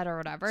happened yet, or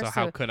whatever. So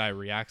how could I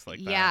react like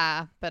that?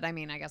 Yeah, but I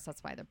mean, I guess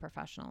that's why they're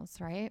professionals,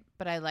 right?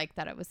 But I like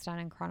that it was done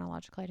in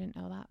chronological. I didn't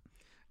know that.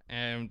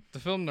 And the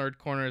film Nerd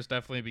Corner is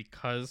definitely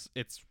because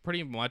it's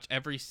pretty much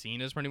every scene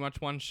is pretty much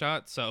one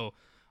shot. So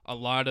a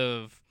lot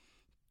of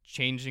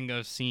changing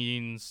of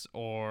scenes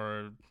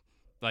or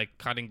like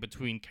cutting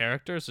between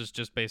characters is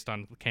just based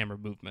on camera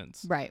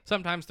movements. Right.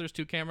 Sometimes there's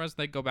 2 cameras,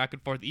 they go back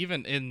and forth.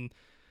 Even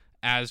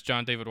as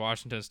John David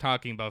Washington is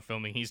talking about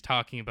filming, he's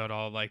talking about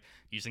all like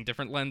using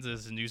different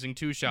lenses and using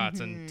 2 shots.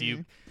 And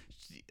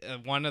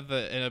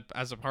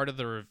as a part of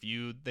the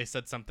review, they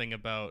said something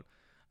about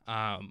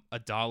a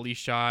dolly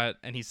shot,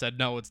 and he said,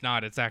 no, it's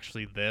not, it's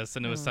actually this.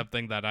 And it was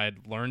something that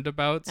I'd learned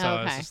about, so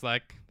I was just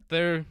like,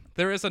 there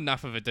is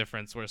enough of a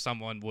difference where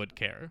someone would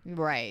care,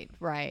 Right.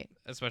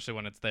 especially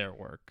when it's their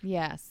work.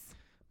 Yes.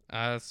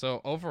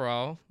 So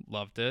overall,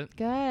 loved it.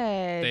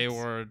 Good. They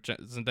were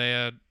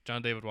Zendaya,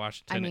 John David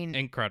Washington,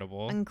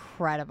 incredible.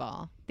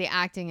 The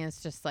acting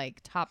is just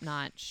like top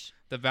notch.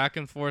 The back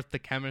and forth, the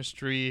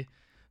chemistry,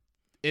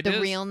 the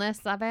realness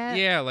of it.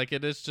 Yeah, like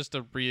it is just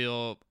a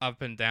real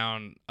up and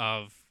down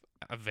of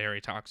a very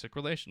toxic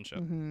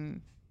relationship.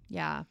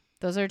 Yeah,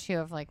 those are 2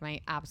 of like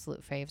my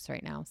absolute faves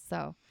right now.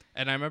 So.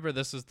 And I remember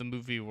this is the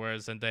movie where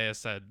Zendaya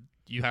said,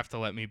 you have to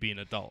let me be an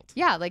adult.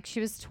 Yeah, like she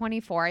was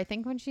 24, I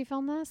think, when she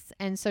filmed this.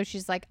 And so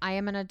she's like, I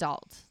am an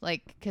adult.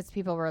 Like, because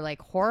people were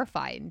like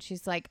horrified. And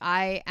she's like,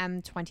 I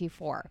am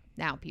 24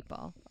 now,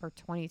 people. Or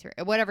 23,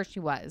 or whatever she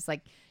was.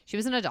 Like, she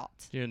was an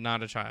adult. You're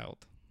not a child.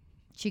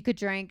 She could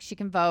drink. She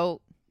can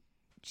vote.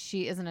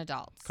 She is an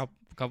adult.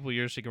 Couple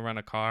years she can run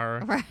a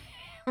car.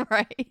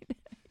 Right.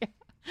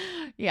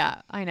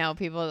 Yeah, I know.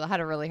 People had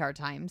a really hard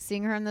time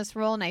seeing her in this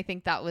role. And I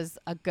think that was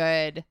a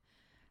good...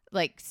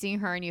 Like, seeing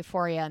her in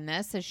Euphoria in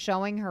this is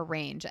showing her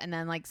range. And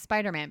then, like,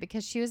 Spider-Man,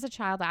 because she was a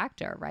child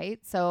actor, right?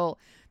 So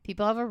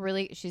people have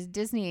she's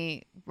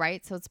Disney,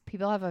 right? So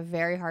people have a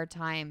very hard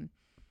time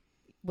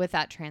with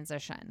that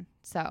transition.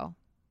 So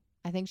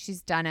I think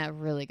she's done a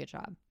really good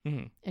job.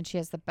 And she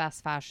has the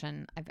best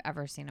fashion I've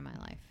ever seen in my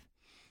life.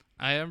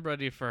 I am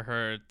ready for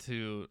her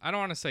to, I don't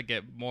want to say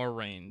get more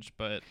range,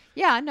 but...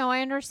 Yeah, no, I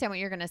understand what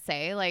you're going to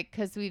say. Like,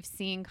 because we've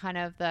seen kind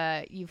of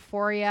the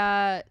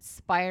Euphoria,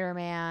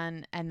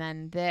 Spider-Man, and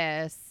then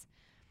this.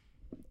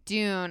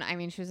 Dune, I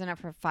mean, she was in it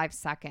for 5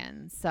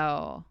 seconds.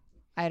 So,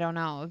 I don't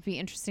know. It'd be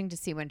interesting to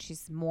see when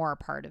she's more a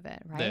part of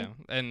it, right?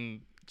 Yeah,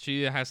 and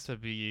she has to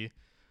be...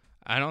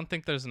 I don't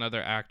think there's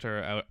another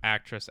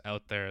actress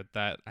out there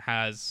that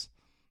has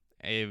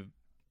a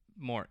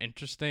more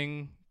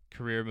interesting...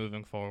 career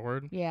moving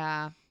forward.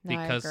 Yeah, no,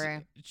 because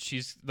I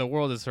agree. The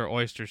world is her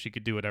oyster. She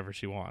could do whatever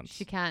she wants.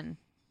 She can.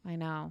 I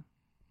know.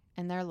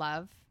 And their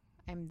love,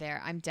 I'm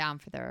down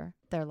for their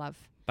love.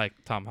 Like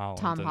Tom Holland.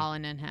 Tom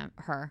Holland and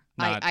her.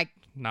 I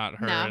not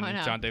her No, and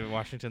no. John David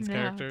Washington's No,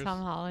 characters.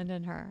 Tom Holland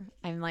and her.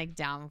 I'm like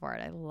down for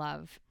it. I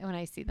love when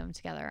I see them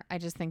together. I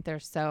just think they're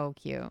so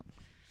cute.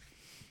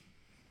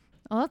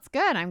 Well, that's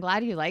good. I'm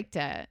glad you liked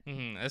it.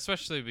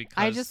 Especially because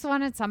I just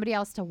wanted somebody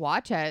else to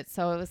watch it.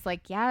 So it was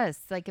like, yes,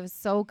 like it was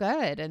so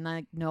good. And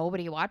like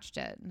nobody watched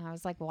it. And I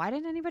was like, why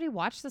didn't anybody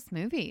watch this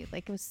movie?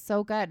 Like it was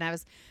so good. And I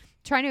was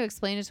trying to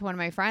explain it to one of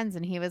my friends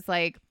and he was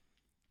like,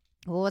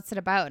 well, what's it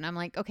about? And I'm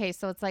like, okay,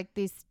 so it's like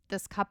this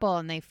couple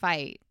and they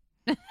fight.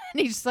 And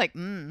he's just like,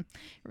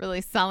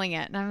 really selling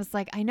it. And I was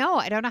like, I know.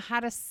 I don't know how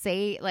to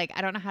say, like,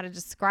 I don't know how to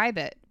describe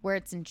it where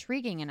it's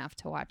intriguing enough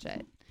to watch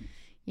it.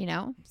 You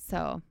know,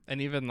 so.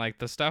 And even like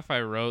the stuff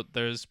I wrote,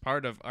 there's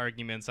part of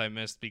arguments I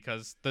missed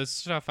because the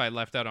stuff I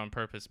left out on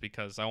purpose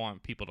because I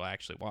want people to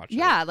actually watch it.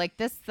 Yeah, like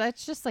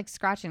that's just like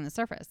scratching the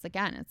surface.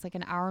 Again, it's like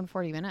an hour and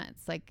 40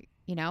 minutes. Like,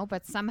 you know,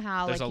 but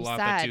somehow there's like a you lot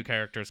said, that two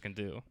characters can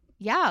do.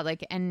 Yeah,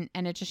 like and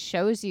it just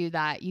shows you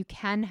that you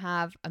can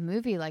have a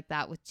movie like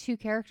that with two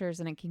characters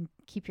and it can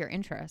keep your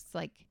interest.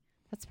 Like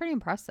that's pretty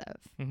impressive.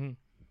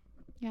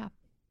 Yeah.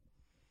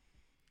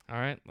 All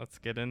right, let's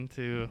get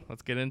into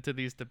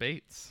these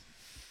debates.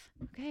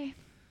 Okay.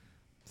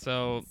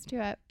 So let's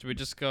do it.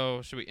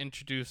 Should we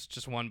introduce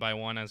just one by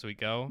one as we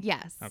go?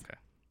 Yes. Okay.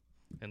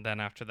 And then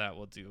after that,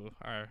 we'll do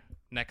our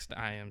next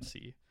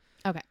IMC.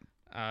 Okay.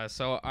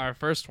 So our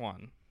first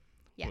one.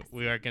 Yes.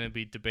 We are going to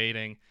be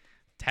debating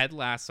Ted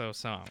Lasso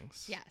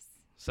songs. Yes.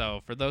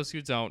 So for those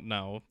who don't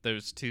know,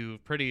 there's two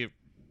pretty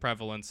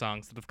prevalent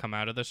songs that have come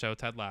out of the show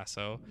Ted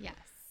Lasso.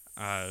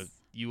 Yes.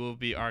 You will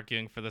be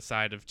arguing for the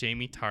side of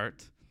Jamie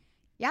Tart.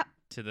 Yep.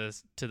 To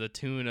the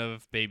tune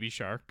of Baby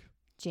Shark.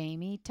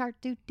 Jamie Tart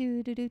do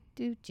do do do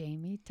do.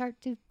 Jamie Tart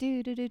do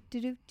do do do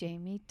do do.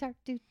 Jamie Tart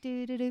do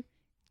do do do.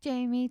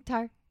 Jamie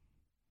Tart.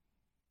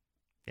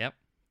 Yep,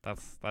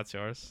 that's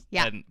yours.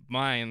 Yeah. And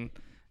mine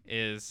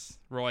is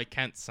Roy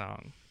Kent's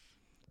song.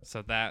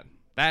 So that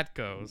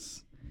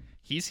goes.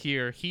 He's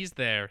here. He's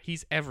there.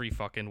 He's every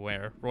fucking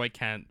where. Roy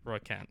Kent.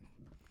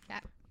 Yeah.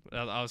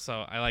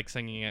 Also, I like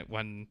singing it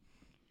when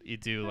you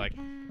do like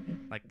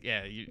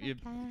yeah. You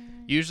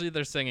usually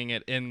they're singing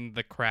it in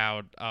the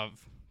crowd of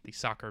the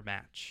soccer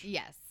match.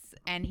 Yes.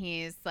 And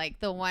he's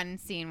like the one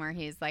scene where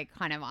he's like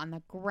kind of on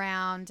the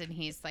ground and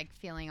he's like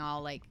feeling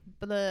all like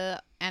blah.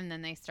 And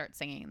then they start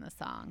singing the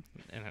song.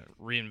 And it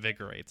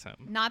reinvigorates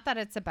him. Not that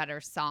it's a better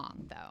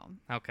song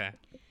though. Okay.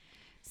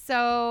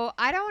 So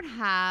I don't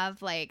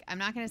have like, I'm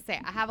not going to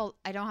say I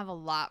don't have a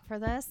lot for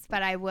this,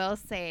 but I will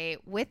say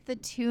with the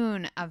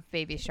tune of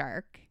Baby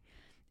Shark,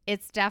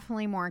 it's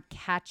definitely more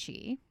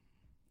catchy.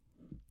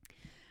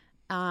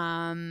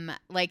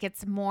 Like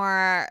it's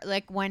more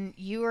like when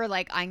you were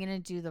like, I'm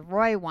going to do the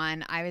Roy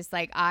one, I was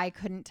like, I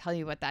couldn't tell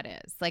you what that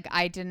is. Like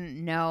I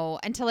didn't know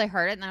until I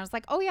heard it and I was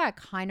like, oh yeah, I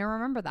kind of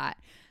remember that.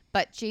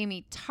 But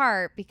Jamie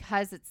Tart,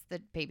 because it's the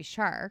Baby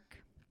Shark,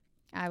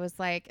 I was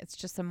like, it's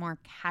just a more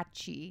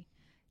catchy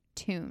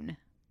tune.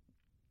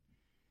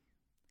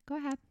 Go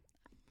ahead.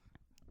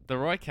 The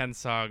Roy Kent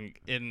song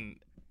and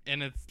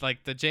it's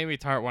like the Jamie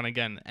Tart one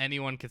again,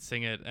 anyone could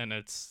sing it and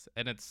it's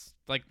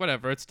like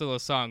whatever, it's still a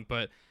song,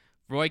 but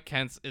Roy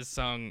Kent's is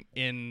sung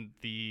in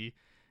the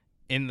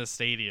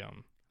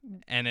stadium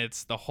and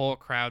it's the whole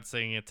crowd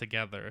singing it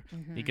together.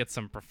 You get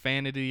some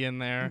profanity in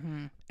there,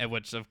 and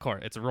which of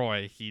course it's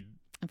Roy.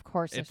 Of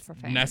course it's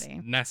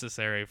profanity.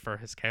 Necessary for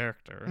his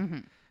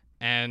character.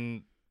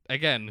 And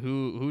again,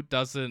 who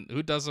doesn't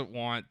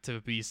want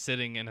to be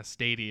sitting in a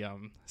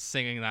stadium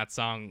singing that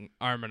song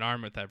arm in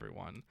arm with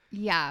everyone?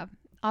 Yeah,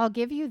 I'll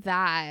give you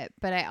that,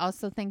 but I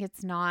also think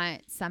it's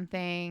not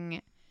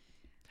something.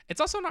 It's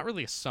also not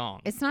really a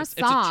song. It's not a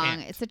song.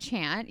 It's a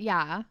chant.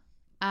 Yeah.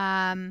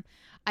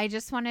 I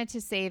just wanted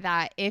to say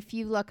that if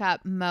you look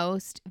up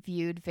most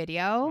viewed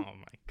video, oh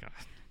my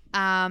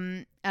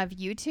god, of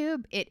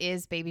YouTube, it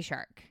is Baby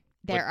Shark.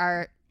 There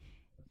are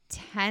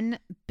 10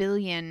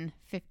 billion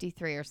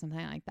 53 or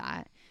something like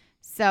that.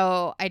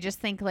 So I just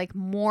think like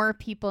more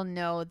people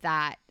know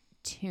that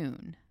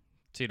tune.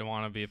 So you don't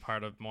want to be a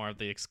part of more of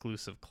the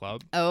exclusive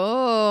club?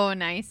 Oh,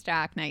 nice,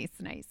 Jack. Nice.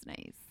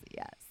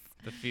 Yes.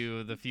 The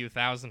few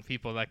thousand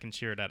people that can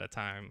cheer it at a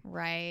time.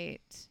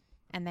 Right.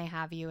 And they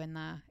have you in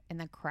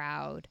the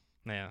crowd.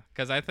 Yeah,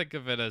 because I think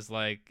of it as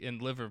like in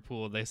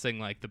Liverpool they sing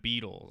like the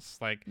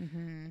Beatles. Like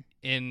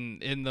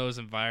in those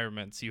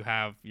environments you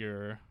have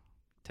your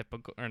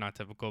typical, or not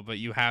typical, but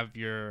you have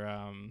your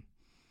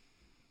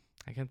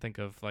I can think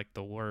of like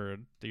the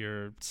word,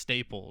 your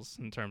staples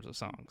in terms of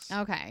songs.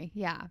 Okay,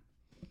 yeah.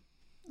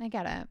 I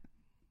get it.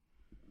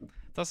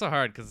 It's also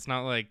hard because it's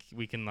not like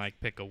we can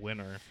like pick a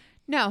winner.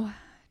 No,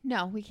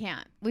 we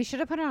can't. We should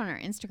have put it on our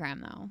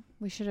Instagram though.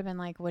 We should have been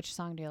like, which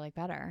song do you like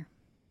better?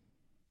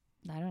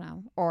 I don't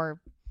know.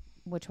 Or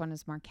which one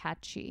is more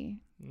catchy?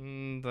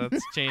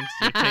 That's changed.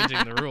 You're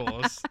changing the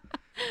rules.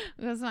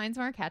 Because mine's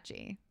more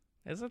catchy.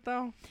 Is it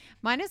though?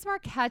 Mine is more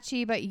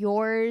catchy, but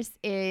yours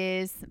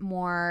is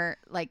more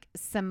like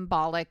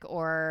symbolic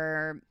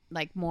or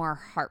like more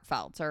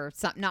heartfelt or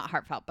something. Not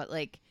heartfelt, but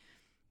like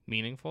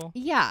meaningful.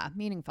 Yeah,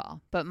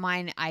 meaningful. But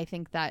mine, I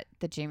think that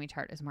the Jamie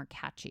Tart is more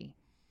catchy.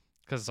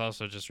 Because it's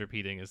also just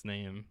repeating his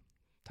name.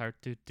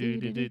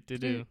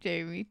 Tart-do-do-do-do-do-do.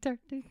 Jamie Tart.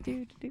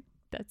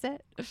 That's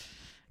it.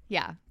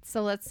 Yeah.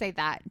 So let's say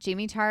that.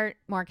 Jamie Tart,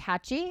 more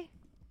catchy.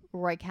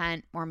 Roy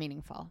Kent, more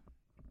meaningful.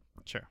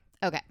 Sure.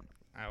 Okay.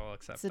 I will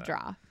accept It's a that.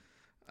 draw.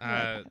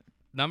 I like that.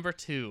 Number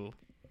 2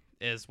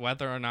 is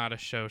whether or not a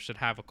show should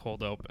have a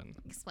cold open.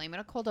 Explain what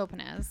a cold open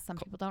is. Some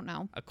people don't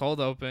know. A cold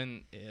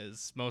open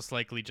is most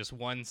likely just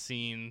one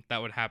scene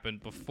that would happen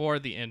before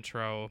the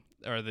intro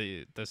or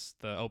the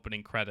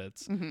opening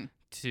credits. Mm-hmm.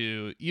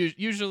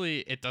 Usually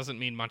it doesn't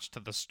mean much to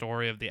the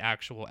story of the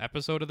actual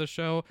episode of the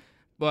show,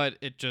 but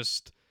it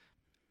just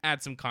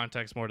adds some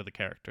context more to the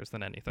characters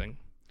than anything.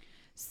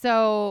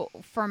 So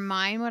for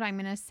mine, what I'm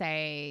going to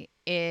say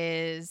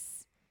is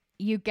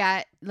you're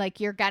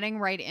getting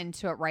right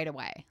into it right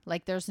away.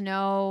 Like there's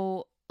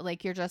no,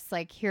 like you're just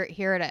like, here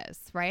it is.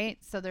 Right.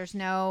 So there's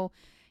no,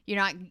 you're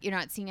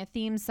not seeing a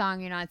theme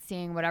song. You're not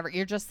seeing whatever.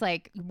 You're just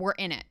like, we're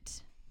in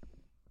it.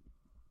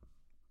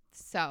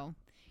 So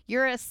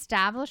you're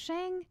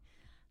establishing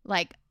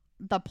like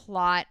the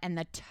plot and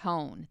the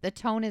tone. The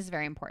tone is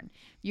very important.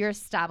 You're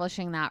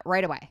establishing that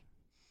right away.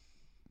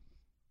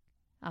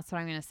 That's what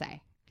I'm going to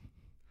say.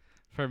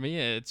 For me,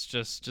 it's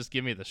just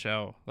give me the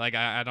show. Like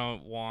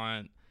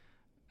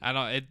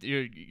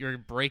you're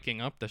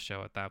breaking up the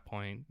show at that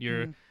point.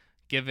 You're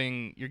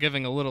giving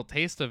a little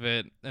taste of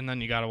it, and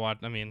then you gotta watch.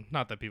 I mean,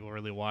 not that people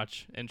really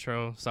watch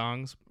intro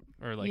songs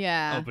or like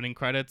opening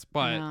credits,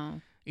 but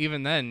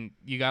even then,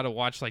 you gotta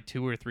watch like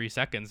 2 or 3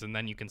 seconds, and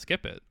then you can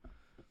skip it.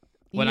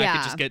 When I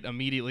could just get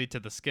immediately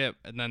to the skip,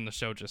 and then the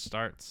show just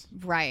starts.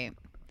 Right.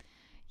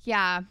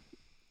 Yeah.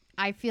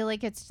 I feel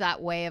like it's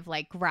that way of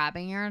like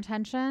grabbing your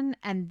attention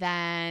and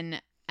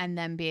then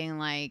being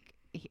like,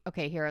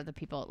 okay, here are the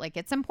people. Like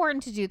it's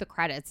important to do the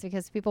credits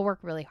because people work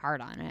really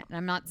hard on it. And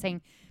I'm not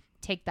saying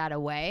take that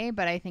away,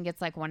 but I think it's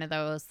like one of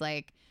those,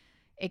 like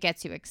it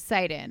gets you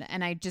excited.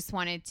 And I just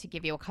wanted to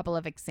give you a couple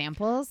of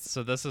examples.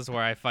 So this is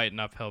where I fight an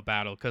uphill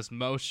battle because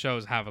most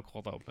shows have a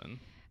cold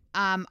open.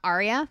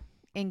 Arya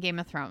in Game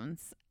of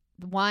Thrones,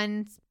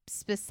 one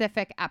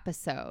specific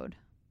episode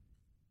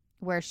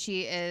where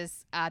she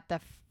is at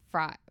the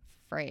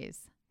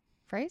phrase.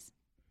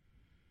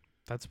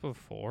 That's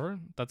before?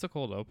 That's a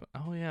cold open.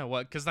 Oh, yeah.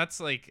 What? Because that's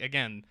like,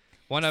 again,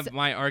 one of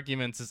my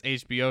arguments is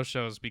HBO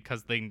shows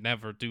because they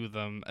never do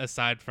them,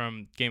 aside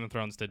from Game of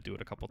Thrones did do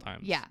it a couple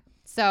times. Yeah.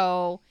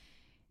 So,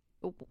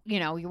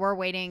 you were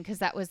waiting because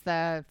that was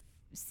the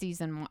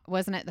season.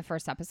 Wasn't it the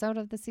first episode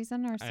of the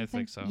season or something? I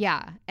think so.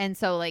 Yeah. And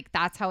so, like,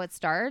 that's how it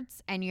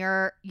starts. And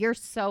you're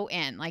so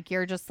in. Like,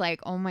 you're just like,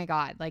 oh, my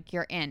God. Like,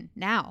 you're in.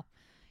 Now,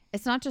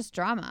 it's not just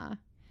drama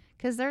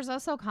because there's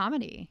also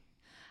comedy.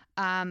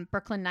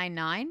 Brooklyn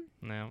Nine-Nine.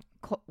 No.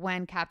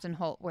 When Captain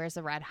Holt wears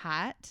a red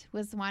hat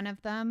was one of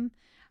them.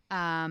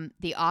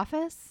 The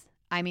Office.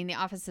 I mean, The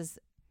Office is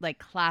like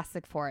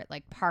classic for it.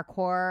 Like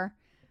Parkour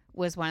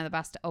was one of the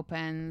best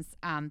opens.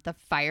 The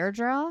Fire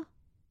Drill.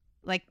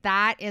 Like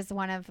that is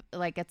one of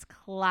like it's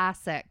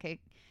classic,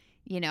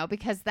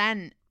 because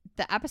then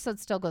the episode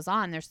still goes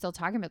on. They're still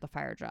talking about the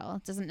fire drill.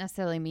 It doesn't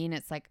necessarily mean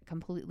it's like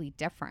completely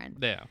different.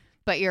 Yeah.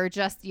 But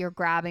you're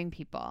grabbing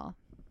people.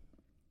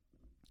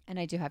 And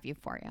I do have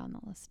Euphoria on the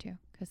list too,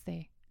 because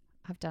they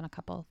have done a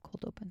couple of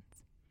cold opens.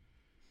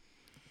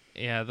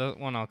 Yeah, that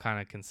one I'll kind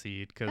of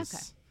concede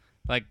because,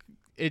 like,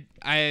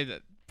 I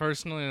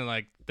personally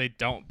like they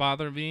don't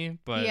bother me,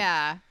 but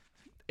yeah,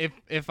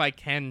 if I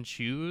can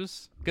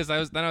choose, because I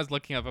was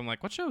looking up, I'm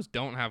like, what shows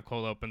don't have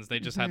cold opens? They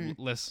just had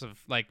lists of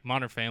like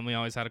Modern Family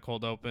always had a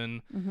cold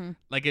open.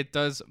 Like it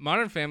does.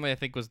 Modern Family I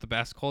think was the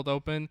best cold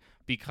open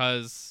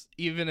because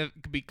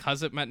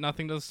because it meant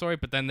nothing to the story,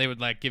 but then they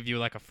would like give you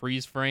like a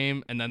freeze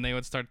frame and then they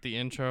would start the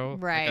intro.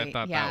 Right. Like, I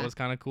thought that was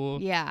kind of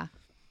cool. Yeah.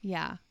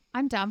 Yeah.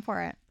 I'm down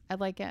for it. I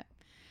like it.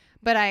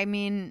 But I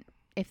mean,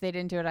 if they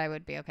didn't do it, I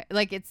would be okay.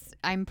 Like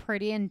I'm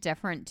pretty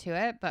indifferent to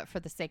it, but for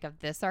the sake of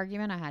this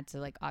argument, I had to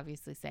like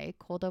obviously say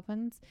cold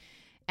opens.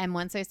 And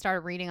once I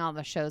started reading all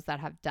the shows that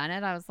have done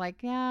it, I was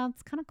like, yeah,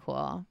 it's kind of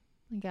cool,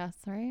 I guess,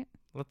 right?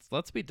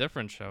 Let's be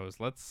different shows.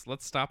 Let's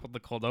stop with the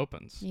cold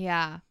opens.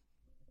 Yeah.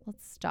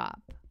 Let's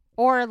stop.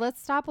 Or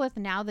let's stop with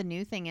now the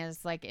new thing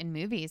is like in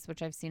movies,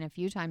 which I've seen a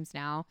few times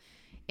now,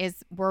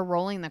 is we're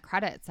rolling the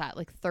credits at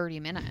like 30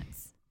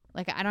 minutes.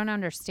 Like, I don't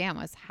understand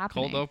what's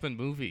happening. Cold open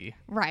movie.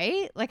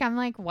 Right? Like, I'm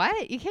like,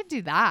 what? You can't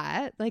do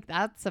that. Like,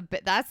 that's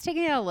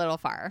taking it a little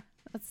far.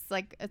 That's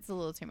like, it's a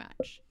little too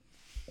much.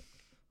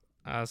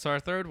 So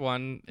our third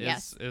one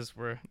is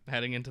we're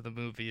heading into the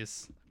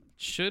movies.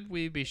 Should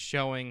we be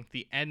showing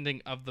the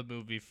ending of the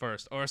movie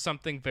first or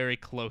something very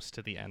close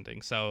to the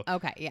ending? So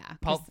okay, yeah.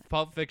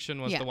 Pulp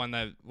Fiction was the one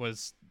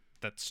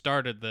that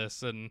started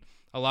this, and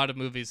a lot of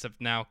movies have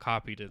now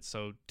copied it.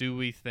 So do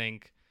we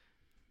think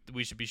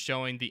we should be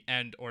showing the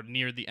end or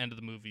near the end of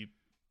the movie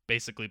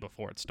basically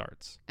before it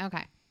starts?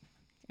 Okay.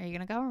 Are you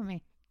going to go or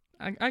me?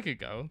 I could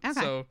go. Okay.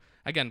 So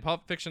again,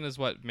 Pulp Fiction is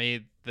what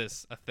made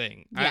this a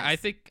thing.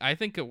 Yes. I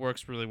think it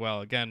works really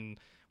well. Again,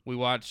 we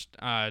watched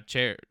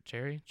Cherry,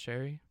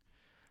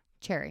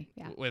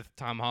 yeah. with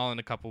Tom Holland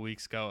a couple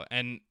weeks ago,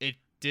 and it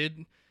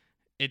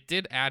it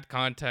did add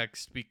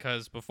context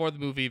because before the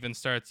movie even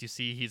starts, you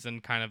see he's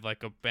in kind of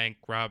like a bank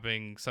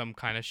robbing, some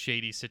kind of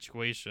shady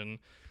situation.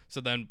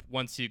 So then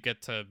once you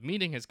get to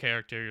meeting his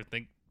character, you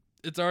think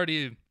it's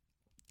already,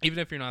 even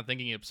if you're not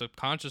thinking it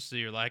subconsciously,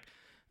 you're like,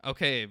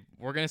 okay,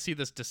 we're going to see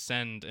this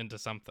descend into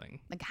something.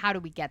 Like, how do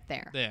we get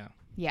there? Yeah.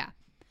 Yeah.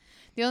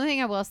 The only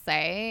thing I will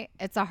say,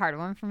 it's a hard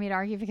one for me to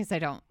argue because I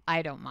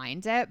don't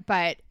mind it,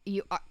 but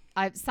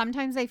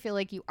sometimes I feel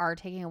like you are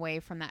taking away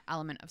from that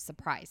element of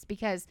surprise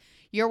because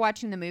you're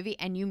watching the movie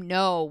and you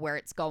know where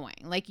it's going.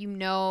 Like, you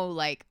know,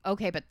 like,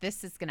 okay, but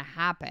this is going to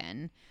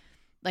happen.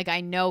 Like,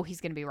 I know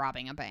he's going to be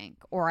robbing a bank,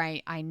 or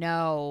I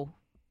know,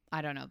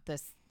 I don't know,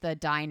 the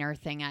diner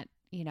thing at,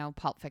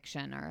 Pulp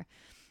Fiction, or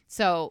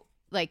so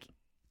like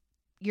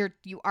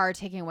you are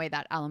taking away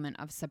that element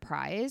of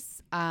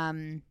surprise.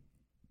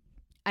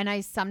 And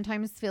I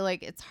sometimes feel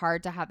like it's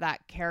hard to have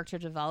that character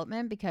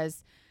development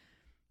because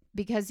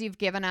you've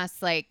given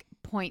us like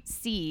point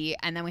C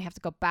and then we have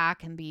to go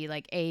back and be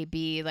like A,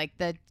 B, like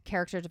the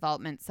character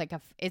development's like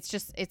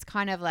it's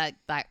kind of like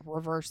that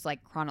reverse, like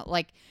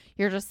like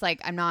you're just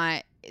like,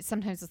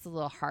 sometimes it's a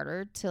little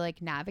harder to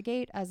like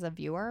navigate as a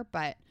viewer,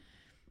 but,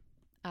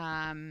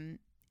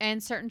 in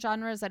certain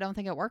genres, I don't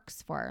think it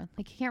works for.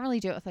 Like, you can't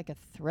really do it with like a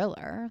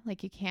thriller.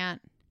 Like, you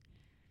can't.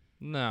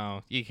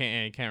 No, you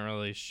can't. You can't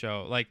really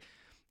show like.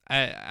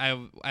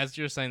 I as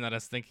you're saying that, I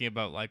was thinking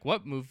about like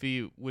what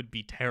movie would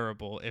be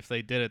terrible if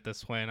they did it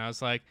this way, and I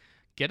was like,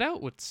 Get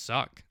Out would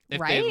suck if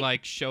Right? they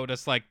like showed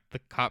us like the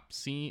cop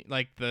scene,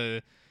 like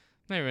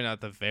maybe not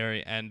the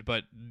very end,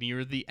 but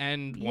near the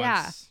end.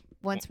 Yeah.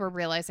 Once we're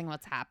realizing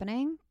what's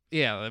happening.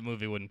 Yeah, that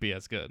movie wouldn't be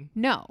as good.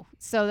 No.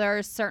 So there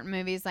are certain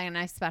movies, and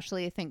I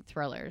especially think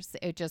thrillers,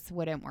 it just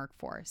wouldn't work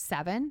for.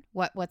 Seven,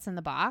 what's in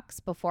the box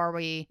before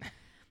we,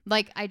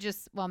 like,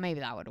 well, maybe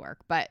that would work,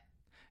 but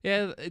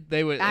yeah,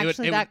 they would.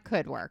 Actually, that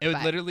could work. It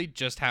would literally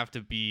just have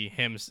to be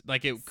him.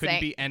 Like, it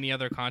couldn't be any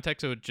other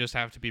context. It would just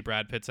have to be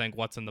Brad Pitt saying,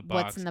 "What's in the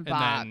box?" What's in the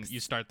box? And then you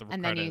start the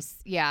and credits.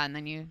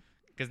 then you.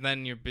 Because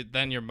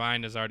then your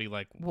mind is already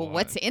like, well,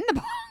 what's in the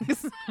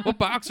box? What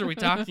box are we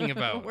talking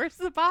about? Where's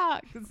the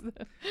box?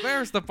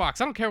 Where's the box?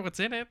 I don't care what's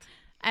in it.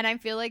 And I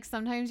feel like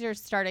sometimes you're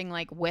starting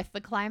like with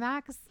the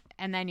climax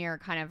and then you're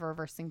kind of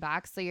reversing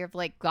back. So you've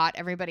like got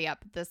everybody up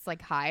at this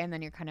like high and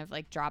then you're kind of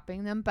like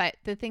dropping them. But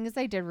the things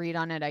I did read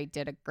on it, I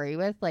did agree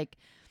with. Like,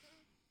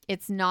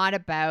 it's not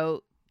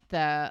about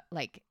the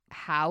like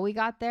how we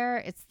got there.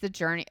 It's the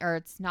journey, or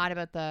it's not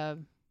about the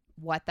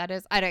what that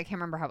is. I can't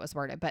remember how it was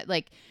worded, but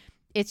like,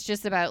 it's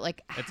just about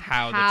like it's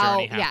how the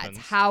journey happens. Yeah, it's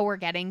how we're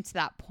getting to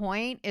that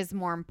point is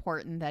more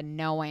important than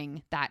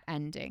knowing that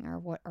ending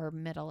or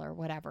middle or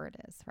whatever it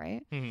is,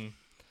 right? Mm-hmm.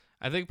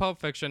 I think Pulp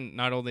Fiction,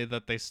 not only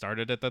that they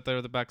started it, that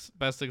they're the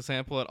best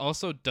example, it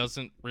also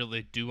doesn't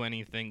really do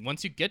anything.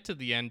 Once you get to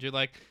the end, you're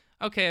like,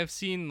 okay, I've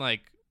seen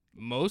like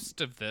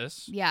most of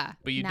this. Yeah.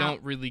 But you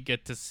don't really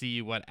get to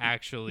see what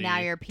actually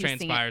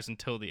transpires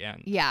until the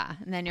end. Yeah.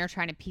 And then you're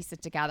trying to piece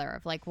it together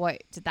of like,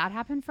 what, did that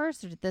happen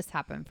first or did this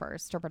happen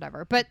first or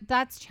whatever? But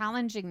that's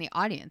challenging the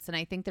audience. And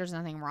I think there's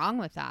nothing wrong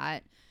with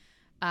that.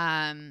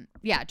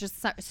 Yeah,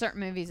 just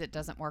certain movies it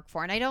doesn't work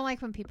for. And I don't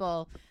like when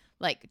people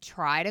like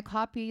try to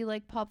copy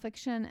like Pulp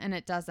Fiction and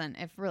it doesn't.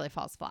 It really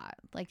falls flat.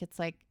 Like, it's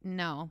like,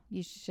 no,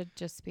 you should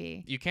just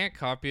be. You can't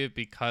copy it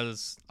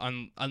because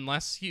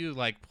unless you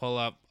like pull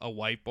up a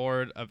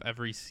whiteboard of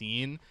every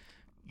scene,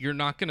 you're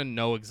not going to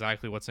know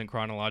exactly what's in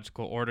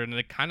chronological order. And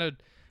it kind of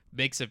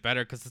makes it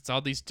better because it's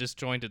all these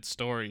disjointed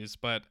stories.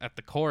 But at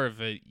the core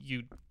of it,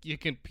 you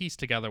can piece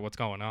together what's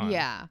going on.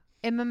 Yeah.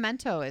 And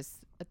Memento is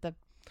at the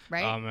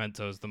right?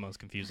 Memento is the most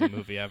confusing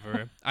movie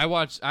ever. I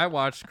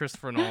watched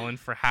Christopher Nolan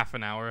for half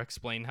an hour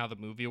explain how the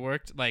movie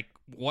worked. Like,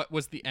 what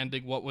was the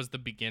ending, what was the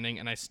beginning,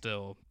 and I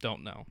still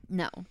don't know.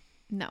 No.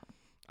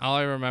 All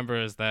I remember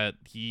is that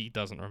he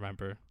doesn't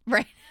remember.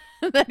 Right.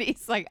 That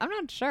he's like, I'm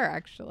not sure,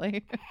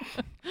 actually.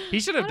 He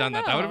should have done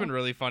that. That would have been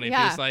really funny. Yeah.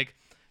 If he was like,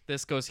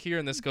 this goes here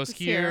and this goes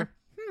here.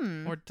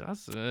 Or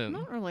does it? I'm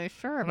not really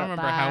sure I about don't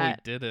remember that. how he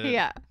did it.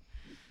 Yeah.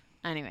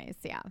 Anyways,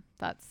 yeah.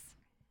 That's,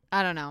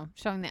 I don't know.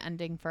 Showing the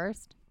ending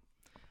first.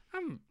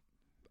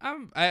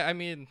 I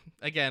mean,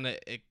 again,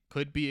 it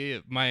could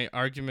be my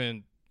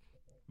argument.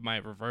 My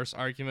reverse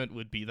argument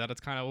would be that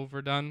it's kind of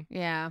overdone.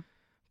 Yeah.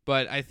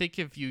 But I think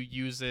if you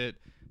use it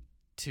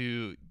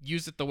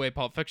the way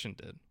Pulp Fiction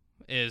did,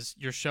 is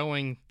you're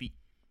showing the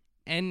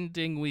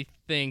ending we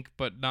think,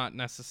 but not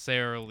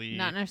necessarily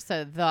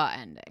the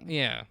ending.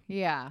 Yeah.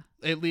 Yeah.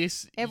 At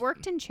least it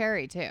worked in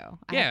Cherry too.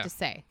 I have to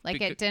say,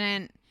 like, it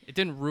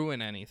didn't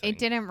ruin anything. It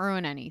didn't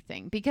ruin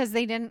anything because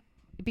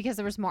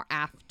there was more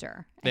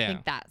after. I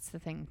think that's the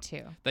thing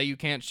too. That you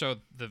can't show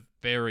the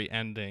very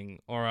ending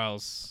or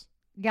else.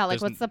 Yeah,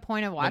 like, what's the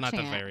point of watching not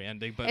the very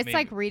ending, but it's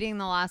like reading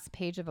the last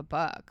page of a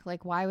book.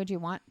 Like, why would you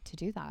want to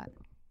do that?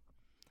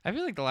 I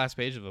feel like the last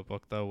page of a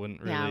book, though,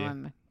 wouldn't really.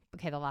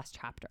 Yeah, the last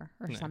chapter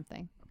or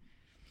something.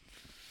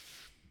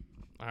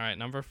 All right,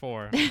 number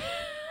 4.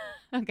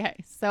 Okay,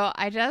 so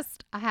I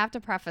have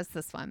to preface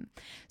this one.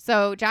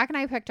 So Jack and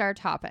I picked our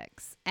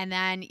topics, and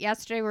then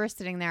yesterday we were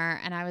sitting there,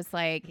 and I was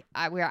like,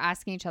 we were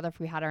asking each other if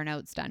we had our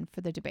notes done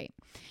for the debate,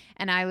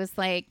 and I was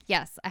like,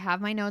 yes, I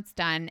have my notes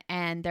done,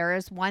 and there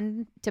is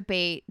one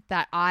debate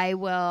that I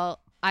will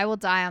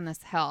die on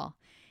this hill.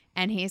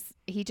 And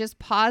he just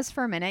paused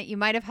for a minute. You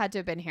might have had to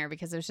have been here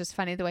because it was just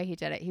funny the way he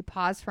did it. He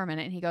paused for a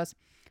minute and he goes,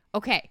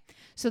 okay,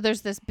 so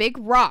there's this big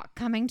rock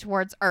coming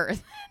towards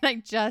Earth. And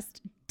I just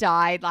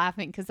died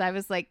laughing because I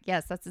was like,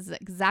 yes, that's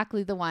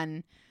exactly the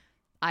one.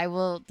 I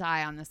will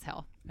die on this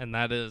hill. And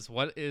that is,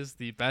 what is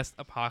the best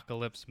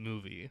apocalypse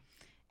movie?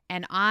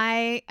 And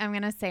I am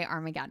going to say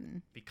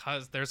Armageddon.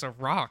 Because there's a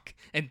rock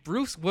and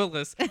Bruce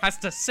Willis has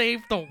to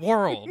save the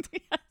world.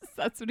 Yes,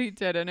 that's what he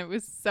did. And it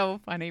was so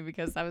funny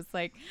because I was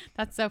like,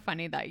 that's so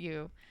funny that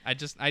you...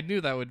 I knew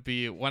that would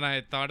be, when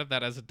I thought of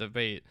that as a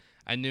debate,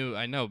 I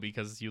know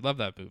because you love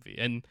that movie.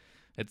 And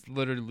it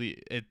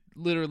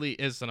literally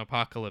is an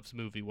apocalypse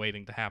movie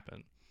waiting to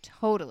happen.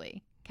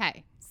 Totally.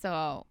 Okay.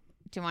 So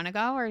do you want to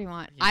go or do you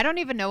want... Yeah. I don't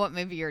even know what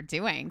movie you're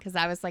doing because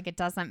I was like, it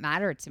doesn't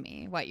matter to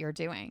me what you're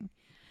doing.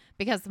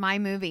 Because my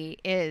movie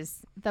is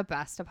the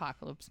best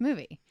apocalypse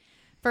movie.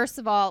 First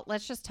of all,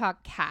 let's just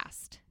talk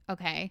cast,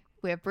 okay?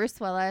 We have Bruce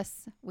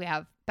Willis. We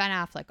have Ben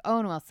Affleck,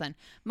 Owen Wilson,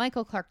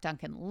 Michael Clark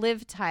Duncan,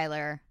 Liv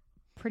Tyler,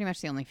 pretty much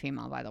the only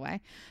female, by the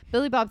way,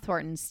 Billy Bob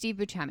Thornton, Steve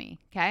Buscemi,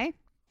 okay?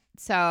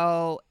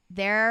 So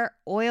they're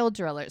oil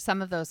drillers.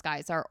 Some of those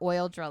guys are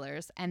oil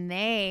drillers, and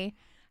they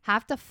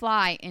have to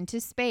fly into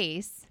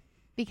space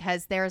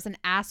because there's an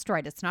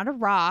asteroid. It's not a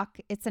rock.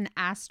 It's an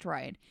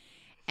asteroid.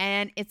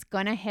 And it's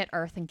going to hit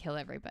Earth and kill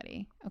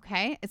everybody,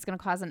 okay? It's going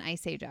to cause an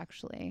ice age,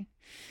 actually.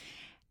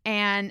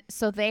 And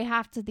so they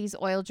have to, these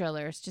oil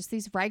drillers, just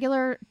these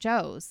regular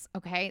Joes,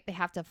 okay? They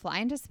have to fly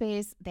into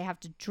space. They have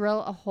to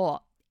drill a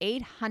hole,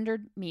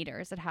 800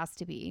 meters it has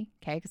to be,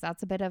 okay? Because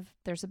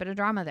there's a bit of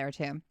drama there,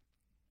 too.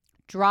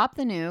 Drop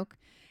the nuke,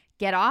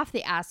 get off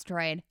the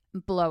asteroid,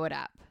 blow it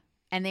up.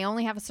 And they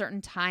only have a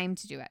certain time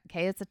to do it,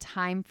 okay? It's a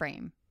time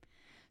frame.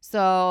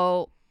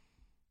 So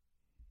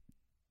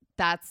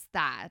that's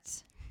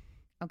that.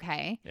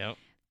 Okay. Yep.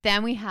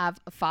 Then we have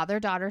a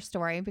father-daughter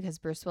story because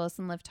Bruce Willis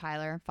and Liv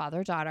Tyler,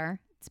 father-daughter.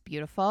 It's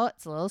beautiful.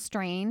 It's a little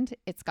strained.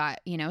 It's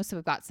got, so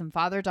we've got some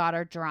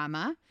father-daughter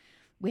drama.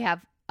 We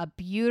have a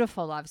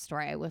beautiful love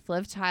story with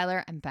Liv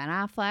Tyler and Ben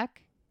Affleck.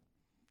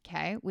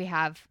 Okay. We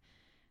have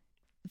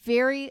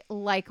very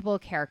likable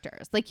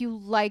characters. Like you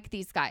like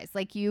these guys.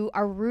 Like you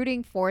are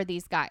rooting for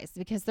these guys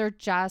because they're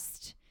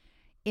just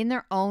in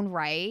their own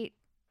right,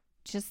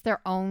 just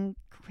their own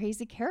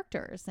crazy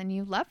characters and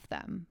you love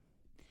them.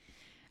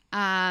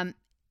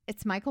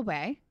 It's Michael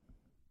Bay.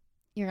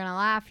 You're going to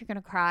laugh. You're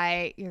going to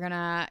cry.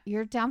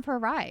 You're down for a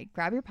ride.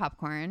 Grab your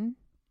popcorn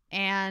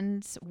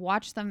and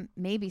watch them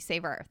maybe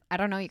save Earth. I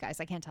don't know, you guys.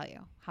 I can't tell you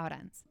how it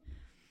ends.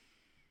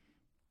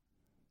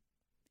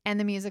 And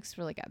the music's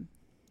really good.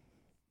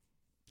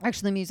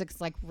 Actually, the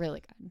music's like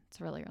really good. It's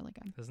really, really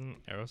good.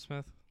 Isn't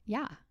Aerosmith?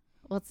 Yeah.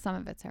 Well, some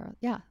of it's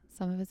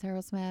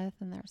Aerosmith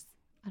and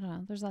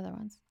there's other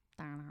ones.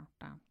 I don't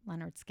know.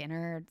 Leonard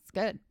Skinner. It's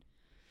good.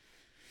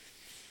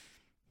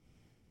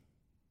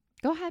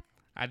 Go ahead.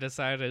 I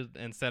decided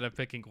instead of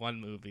picking one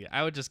movie,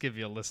 I would just give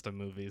you a list of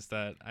movies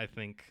that I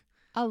think...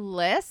 A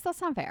list? That's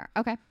not fair.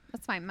 Okay,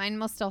 that's fine. Mine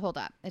will still hold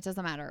up. It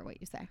doesn't matter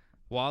what you say.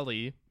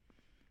 WALL-E.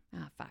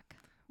 Ah, fuck.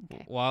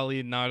 Okay.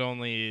 WALL-E not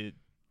only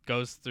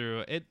goes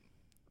through... It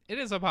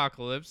is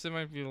apocalypse. It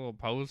might be a little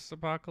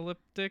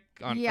post-apocalyptic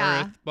on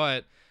Earth,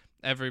 but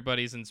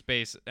everybody's in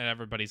space and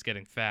everybody's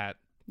getting fat.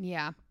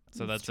 Yeah.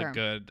 So that's a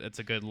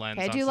good lens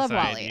on I do society. love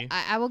WALL-E.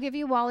 I will give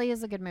you WALL-E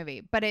is a good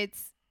movie, but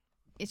it's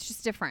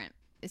just different.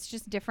 It's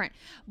just different.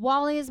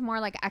 WALL-E is more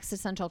like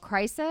existential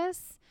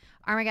crisis.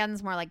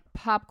 Armageddon's more like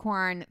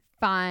popcorn,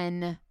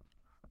 fun.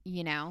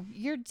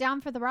 You're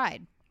down for the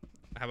ride.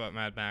 How about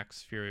Mad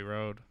Max Fury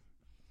Road?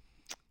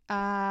 Did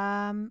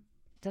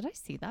I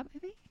see that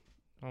movie?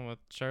 Oh,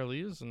 with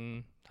Charlize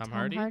and Tom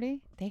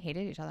Hardy? They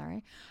hated each other,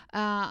 right?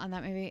 On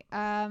that movie.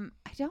 I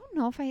don't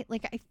know if I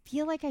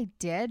feel like I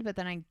did, but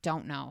then I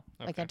don't know.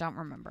 Okay. Like I don't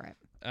remember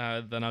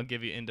it. Then I'll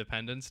give you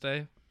Independence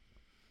Day.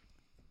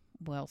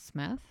 Will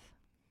Smith.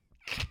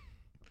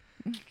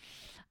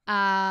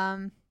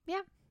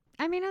 Yeah.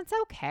 I mean, it's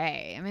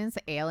okay. I mean, it's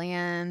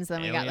aliens. Then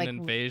Alien we got like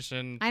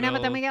invasion. I know,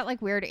 but then we got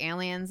like weird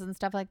aliens and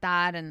stuff like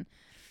that, and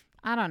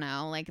I don't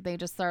know. Like they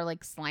just are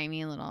like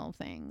slimy little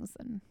things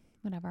and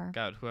whatever.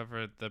 God,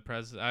 whoever the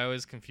president. I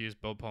always confuse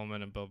Bill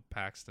Pullman and Bill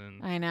Paxton.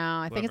 I know.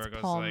 I think it's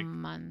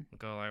Pullman.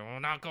 We'll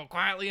not go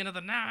quietly into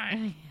the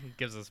night. He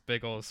gives this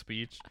big old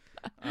speech.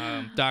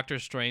 Dr.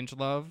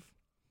 Strangelove.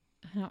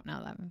 I don't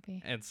know that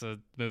movie. It's a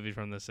movie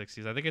from the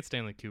 60s. I think it's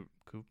Stanley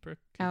Kubrick.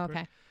 Oh,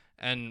 okay.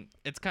 And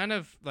it's kind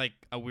of like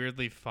a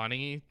weirdly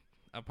funny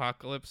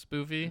apocalypse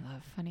movie. I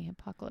love funny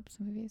apocalypse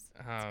movies.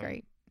 It's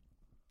great.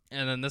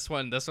 And then this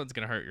one's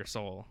going to hurt your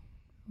soul.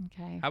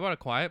 Okay. How about A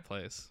Quiet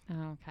Place?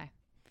 Oh, okay.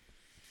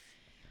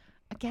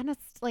 Again,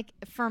 it's like,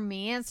 for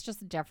me, it's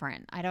just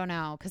different. I don't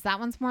know. Because that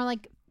one's more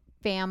like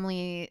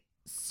family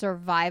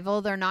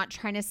survival. They're not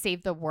trying to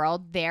save the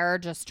world. They're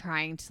just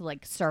trying to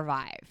like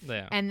survive.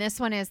 Yeah. And this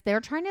one is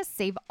they're trying to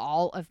save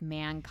all of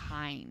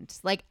mankind,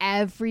 like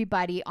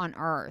everybody on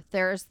Earth.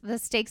 The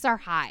stakes are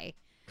high.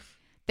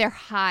 They're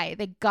high.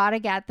 They gotta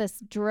get this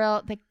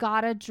drill. They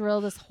gotta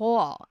drill this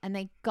hole, and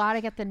they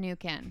gotta get the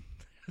nuke in.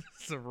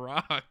 It's a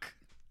rock.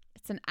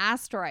 It's an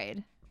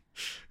asteroid.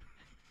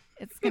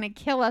 It's gonna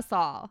kill us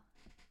all.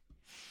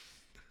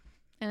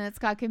 And it's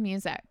got good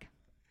music.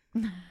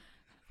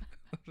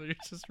 You're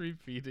just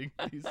repeating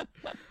these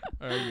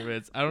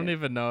arguments. I don't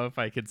even know if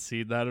I could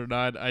see that or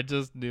not. I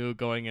just knew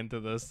going into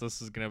this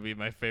was going to be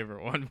my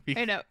favorite one.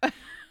 I know.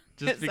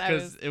 Just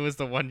because it was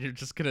the one you're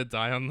just going to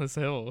die on this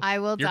hill. I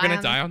will You're going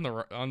to die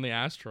on the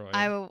asteroid.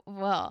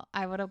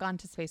 I would have gone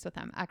to space with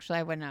him. Actually,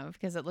 I wouldn't have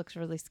because it looks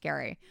really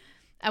scary.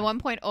 At one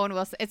point, Owen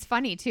Wilson, it's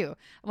funny too.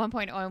 At one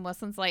point, Owen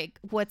Wilson's like,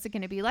 what's it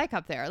going to be like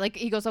up there? Like,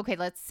 he goes, okay,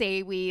 let's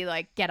say we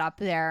like get up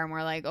there and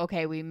we're like,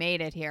 okay, we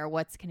made it here.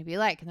 What's it going to be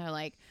like? And they're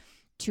like,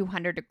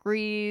 200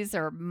 degrees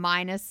or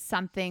minus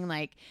something.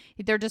 Like,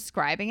 they're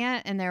describing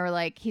it and they were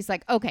like, he's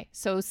like, okay,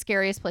 so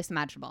scariest place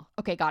imaginable.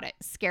 Okay, got it.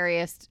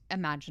 Scariest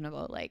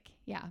imaginable. Like,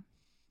 yeah,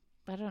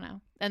 I don't know.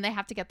 And they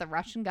have to get the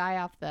Russian guy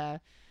off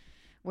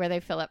where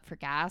they fill up for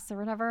gas or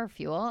whatever,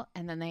 fuel.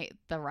 And then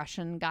the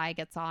Russian guy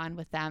gets on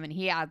with them and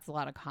he adds a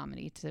lot of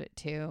comedy to it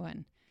too.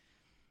 And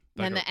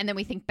then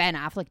we think Ben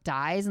Affleck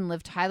dies and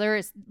Liv Tyler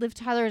is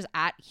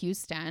at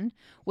Houston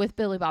with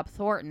Billy Bob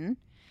Thornton.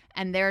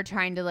 And they're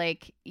trying to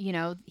like, you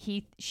know,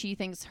 she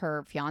thinks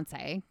her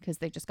fiance, because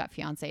they just got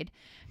fiancéed.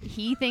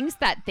 He thinks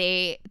that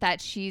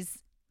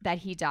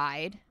he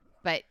died,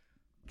 but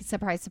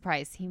surprise,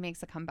 surprise, he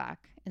makes a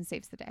comeback and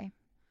saves the day.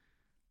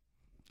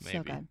 Maybe.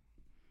 So good.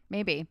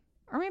 Maybe.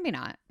 Or maybe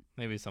not.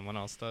 Maybe someone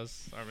else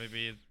does. Or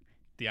maybe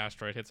the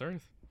asteroid hits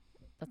Earth.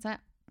 That's it.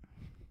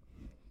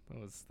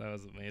 That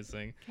was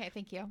amazing. Okay,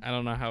 thank you. I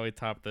don't know how we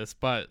top this,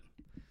 but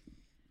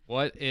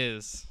what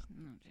is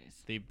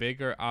the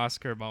bigger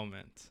Oscar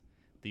moment?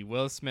 The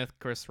Will Smith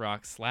Chris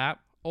Rock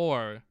slap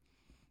or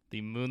the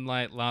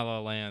Moonlight La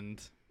La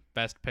Land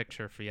Best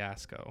Picture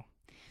fiasco?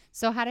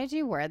 So how did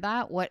you word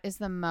that? What is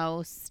the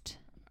most?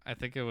 I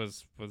think it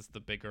was the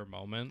bigger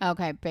moment.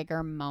 Okay,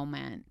 bigger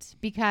moment.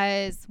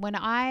 Because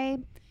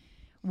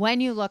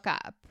when you look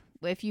up,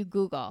 if you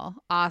Google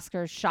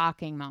Oscars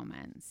shocking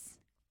moments,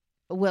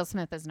 Will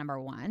Smith is number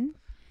one.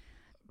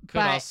 Could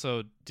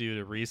also due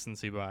to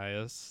recency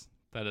bias.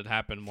 That had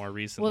happened more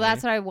recently. Well,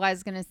 that's what I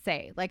was going to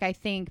say. Like, I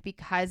think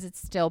because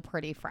it's still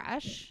pretty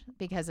fresh,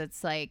 because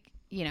it's like,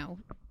 you know,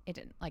 it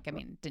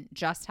didn't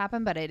just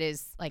happen, but it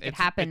is like it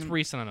happened. It's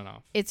recent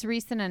enough. It's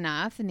recent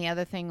enough. And the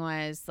other thing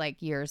was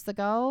like years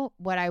ago.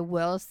 What I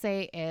will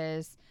say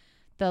is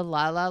the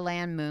La La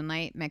Land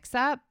Moonlight mix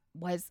up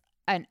was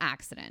an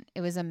accident.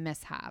 It was a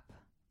mishap.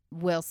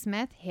 Will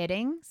Smith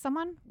hitting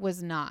someone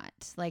was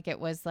not. Like, it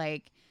was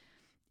a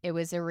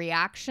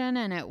reaction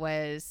and it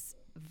was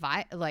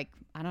I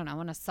don't know,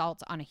 an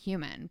assault on a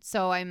human.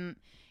 So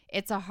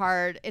that's a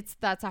hard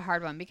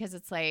one because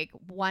it's like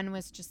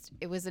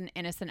it was an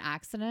innocent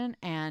accident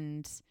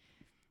and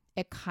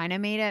it kind of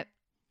made it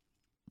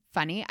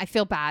funny. I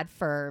feel bad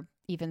for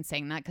even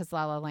saying that because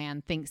La La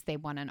Land thinks they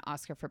won an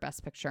Oscar for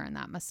Best Picture and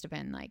that must have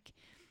been like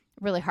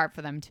really hard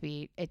for them to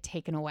be it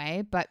taken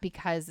away. But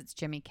because it's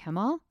Jimmy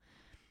Kimmel,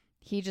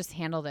 he just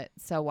handled it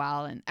so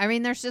well. And I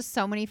mean, there's just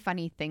so many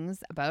funny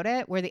things about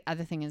it where the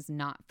other thing is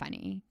not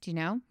funny. Do you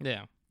know?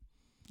 Yeah.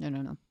 I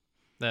don't know.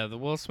 Yeah, the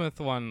Will Smith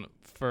one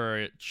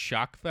for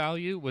shock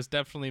value was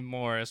definitely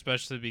more,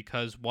 especially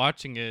because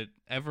watching it,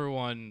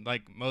 everyone,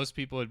 like most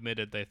people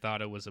admitted they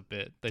thought it was a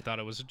bit. They thought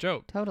it was a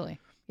joke. Totally.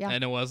 Yeah.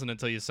 And it wasn't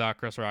until you saw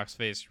Chris Rock's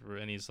face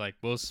and he's like,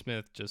 Will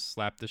Smith just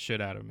slapped the shit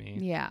out of me.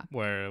 Yeah.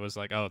 Where it was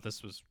like, oh,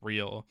 this was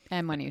real.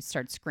 And when you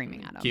start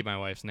screaming at him. Keep my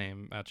wife's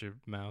name out your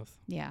mouth.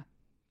 Yeah.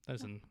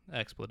 There's an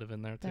expletive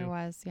in there too. There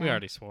was, yeah. We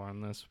already swore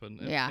on this, but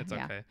it's yeah.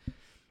 okay.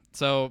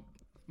 So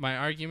my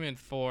argument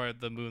for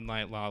the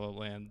Moonlight La La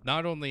Land,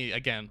 not only,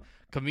 again,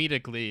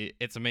 comedically,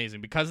 it's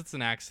amazing. Because it's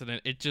an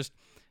accident, it just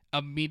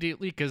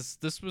immediately, because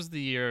this was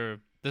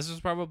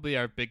probably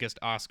our biggest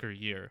Oscar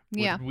year.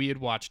 Yeah. We had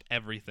watched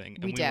everything,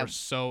 and we were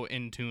so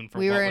in tune for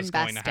what was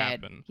going to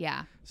happen.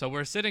 Yeah. So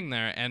we're sitting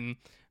there, and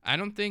I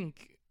don't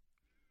think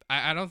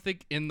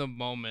in the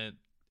moment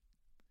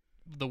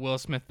the Will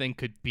Smith thing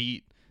could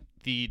beat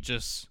the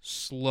just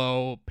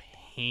slow,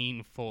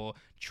 painful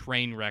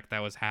train wreck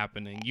that was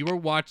happening. You were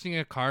watching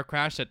a car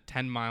crash at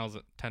 10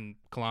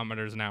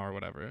 kilometers an hour,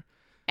 whatever.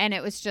 And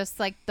it was just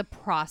like the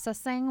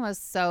processing was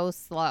so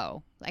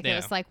slow. Like It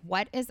was like,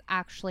 what is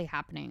actually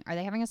happening? Are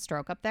they having a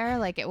stroke up there?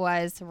 Like it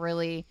was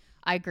really,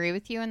 I agree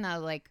with you in the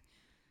like,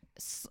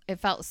 it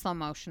felt slow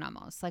motion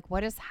almost. Like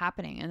what is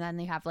happening? And then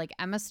they have like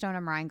Emma Stone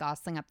and Ryan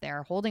Gosling up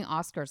there holding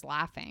Oscars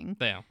laughing.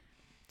 Yeah.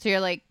 So you're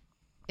like,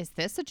 is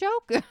this a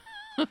joke?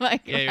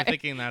 You're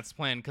thinking that's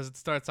planned because it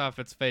starts off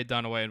it's Faye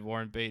Dunaway and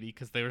Warren Beatty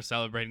because they were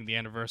celebrating the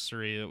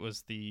anniversary. It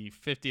was the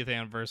 50th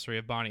anniversary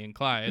of Bonnie and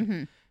Clyde.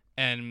 Mm-hmm.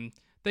 And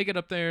they get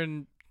up there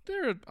and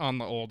they're on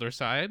the older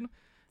side.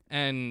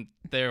 and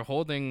they're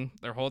holding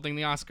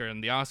the Oscar,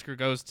 and the Oscar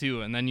goes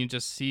to, and then you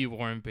just see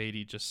Warren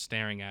Beatty just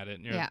staring at it.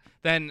 And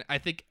then I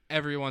think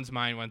everyone's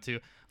mind went to,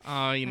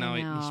 oh, he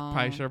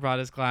probably should have brought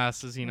his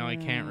glasses. He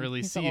can't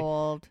really see.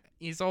 Old.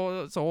 He's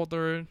old. It's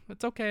older.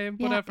 It's okay.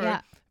 Whatever.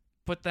 Yeah.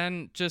 But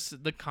then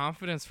just the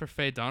confidence for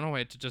Faye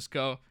Dunaway to just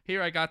go,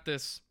 here, I got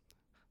this,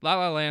 La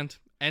La Land.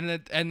 And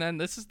then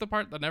this is the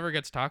part that never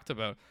gets talked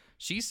about.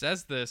 She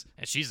says this,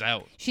 and she's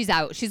out. She's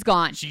out. She's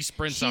gone. She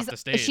sprints off the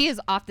stage. She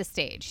is off the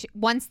stage.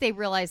 Once they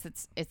realize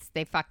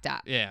they fucked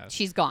up. Yeah.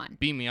 She's gone.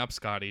 Beam me up,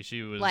 Scotty.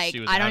 She was like,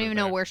 she was I don't out even of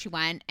know there. where she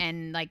went,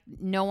 and like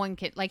no one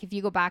could, like, if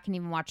you go back and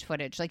even watch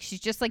footage, like she's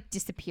just like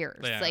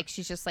disappears. Yeah. Like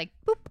she's just like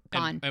boop,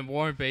 gone. And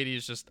Warren Beatty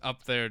is just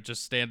up there,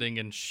 just standing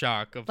in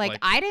shock of like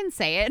I didn't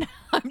say it.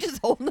 I'm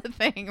just holding the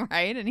thing,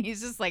 right? And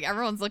he's just like,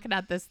 everyone's looking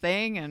at this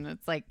thing, and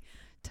it's like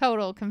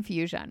total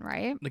confusion,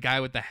 right? The guy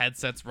with the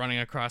headsets running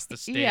across the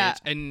stage. Yeah.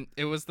 And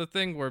it was the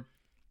thing where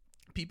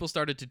people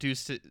started to do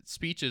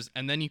speeches,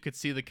 and then you could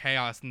see the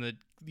chaos, and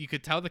you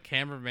could tell the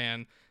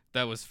cameraman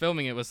that was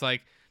filming it was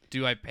like,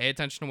 do I pay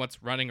attention to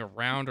what's running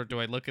around, or do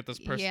I look at this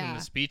person in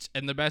the speech?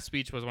 And the best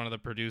speech was one of the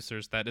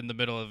producers that in the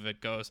middle of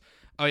it goes,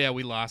 oh yeah,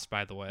 we lost,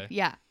 by the way.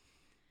 Yeah.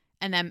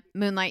 And then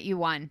Moonlight, you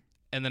won.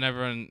 And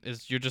then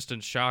you're just in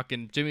shock,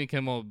 and Jimmy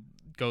Kimmel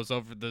goes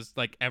over this,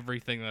 like,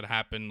 everything that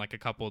happened like a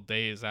couple of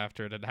days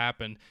after it had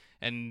happened,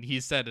 and he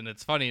said, and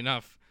it's funny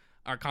enough,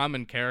 our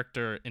common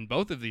character in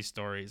both of these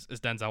stories is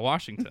Denzel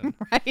Washington.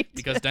 Right.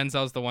 Because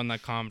Denzel's the one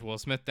that calmed Will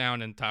Smith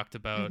down and talked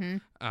about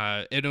and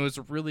it was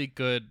really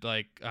good,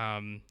 like,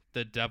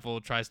 the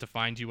devil tries to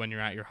find you when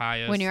you're at your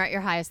highest. When you're at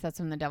your highest, that's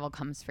when the devil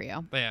comes for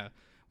you. Yeah,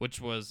 which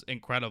was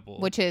incredible.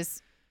 Which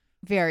is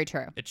very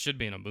true. It should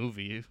be in a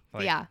movie.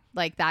 Like, yeah,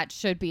 like that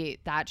should be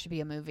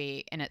a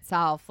movie in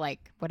itself.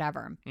 Like,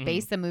 whatever,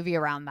 base the movie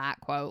around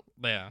that quote.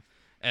 Yeah,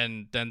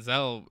 and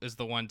Denzel is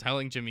the one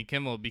telling Jimmy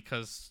Kimmel,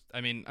 because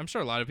I mean, I'm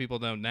sure a lot of people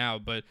don't now,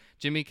 but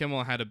Jimmy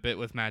Kimmel had a bit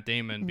with Matt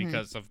Damon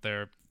because of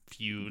their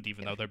feud,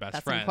 even though they're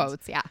best friends. That's in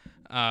quotes, yeah.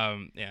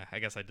 Yeah, I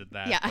guess I did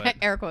that. Yeah,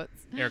 air quotes.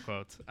 Air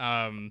quotes.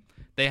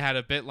 They had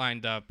a bit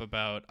lined up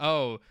about,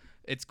 oh,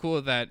 it's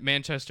cool that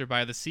Manchester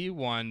by the Sea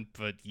won,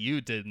 but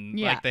you didn't.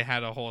 Yeah. Like, they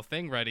had a whole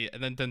thing ready.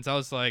 And then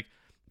Denzel's like,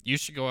 you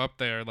should go up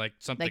there. Like,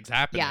 something's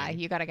happening. Yeah,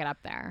 you got to get up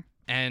there.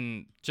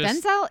 And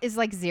just Denzel is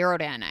like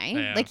zeroed in, eh?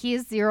 Yeah. Like, he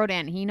is zeroed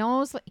in. He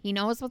knows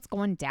what's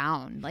going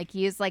down. Like,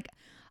 he is like,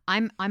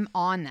 I'm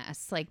on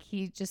this. Like,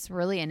 he just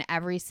really, in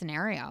every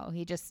scenario,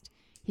 he just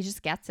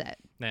gets it.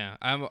 Yeah.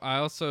 I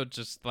also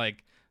just,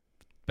 like,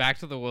 back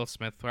to the Will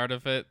Smith part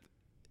of it.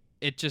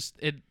 It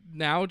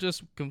now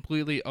just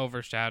completely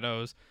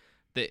overshadows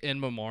the in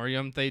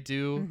memoriam they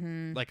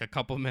do like a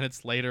couple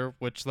minutes later,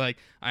 which, like,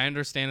 I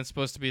understand it's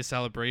supposed to be a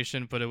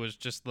celebration, but it was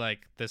just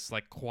like this,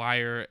 like,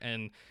 choir,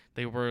 and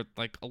they were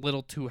like a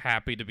little too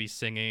happy to be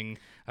singing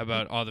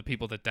about all the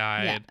people that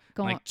died.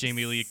 Yeah, like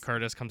Jamie Lee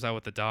Curtis comes out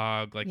with the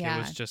dog. Like, it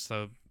was just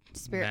a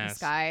Spirit in the mess.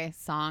 Sky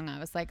song. I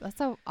was like, that's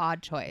an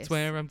odd choice. It's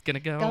where I'm gonna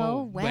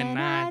go when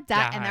I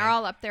die. And they're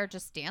all up there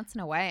just dancing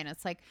away, and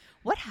it's like,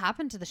 what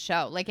happened to the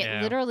show? Like,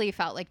 it literally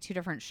felt like two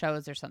different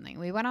shows or something.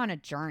 We went on a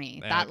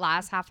journey. That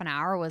last half an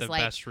hour was the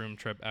like best room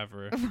trip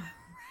ever.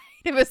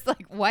 It was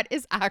like, what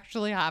is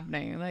actually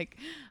happening? Like,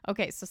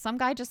 okay, so some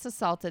guy just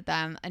assaulted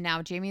them, and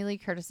now Jamie Lee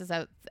Curtis is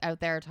out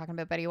there talking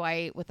about Betty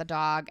White with a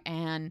dog,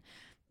 and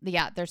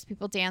there's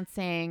people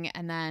dancing,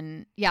 and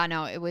then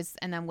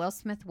and then Will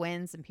Smith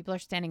wins, and people are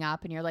standing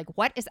up, and you're like,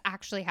 what is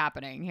actually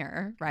happening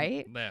here,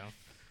 right? Yeah.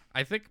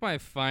 I think my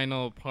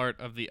final part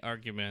of the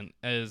argument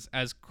is,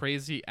 as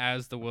crazy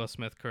as the Will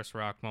Smith Chris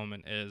Rock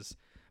moment is,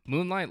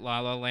 Moonlight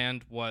La La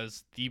Land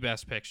was the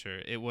best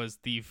picture. It was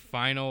the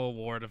final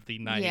award of the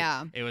night.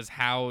 Yeah. It was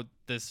how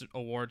this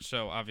award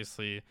show,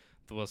 obviously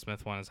the Will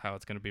Smith one is how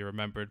it's going to be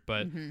remembered,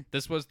 but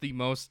this was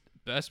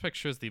best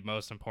picture is the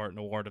most important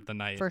award of the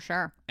night. For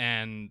sure.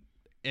 And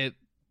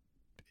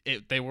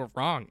they were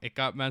wrong. It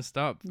got messed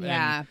up.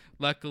 Yeah. And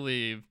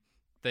luckily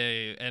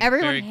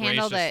everyone very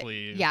handled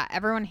graciously, it. Yeah,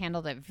 everyone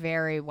handled it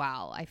very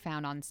well. I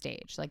found on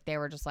stage, like, they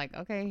were just like,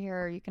 okay,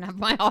 here, you can have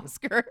my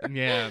Oscar.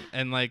 Yeah,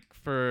 and like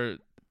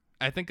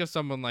I think of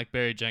someone like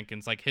Barry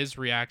Jenkins, like, his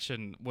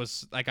reaction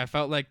was like, I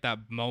felt like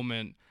that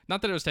moment,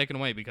 not that it was taken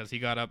away because he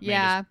got up, made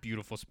his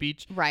beautiful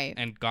speech, right,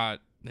 and got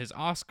his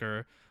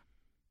Oscar.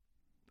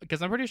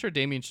 Because I'm pretty sure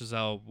Damien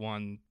Chazelle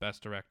won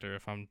Best Director,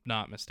 if I'm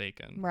not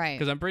mistaken. Right.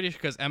 Because I'm pretty sure,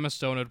 because Emma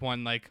Stone had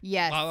won, like,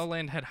 yes. La La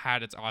Land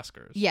had its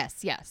Oscars.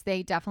 Yes.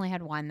 They definitely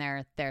had won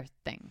their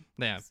thing.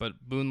 Yeah, but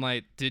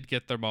Moonlight did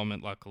get their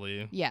moment,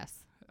 luckily. Yes.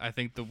 I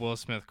think the Will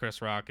Smith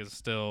Chris Rock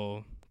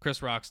still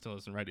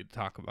isn't ready to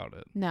talk about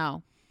it.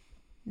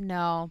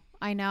 No,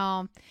 I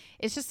know.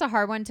 It's just a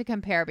hard one to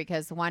compare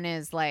because one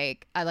is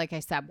like I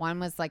said,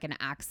 one was like an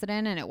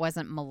accident and it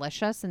wasn't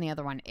malicious, and the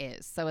other one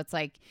is. So it's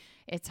like,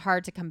 it's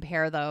hard to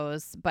compare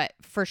those. But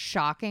for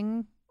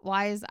shocking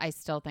wise, I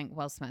still think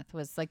Will Smith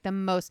was like the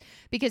most,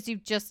 because you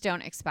just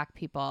don't expect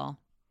people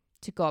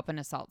to go up and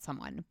assault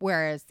someone.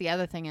 Whereas the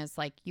other thing is,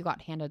 like, you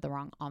got handed the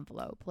wrong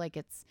envelope. Like,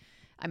 it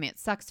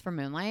sucks for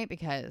Moonlight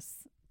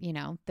because,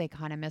 they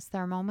kind of missed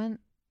their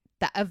moment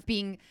that of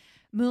being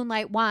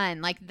Moonlight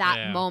One, like that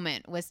Yeah.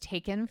 moment was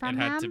taken from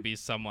It him. had to be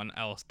someone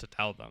else to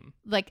tell them.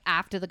 Like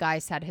after the guy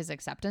said his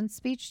acceptance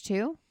speech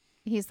too.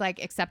 He's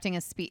like accepting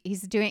a speech.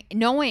 He's doing,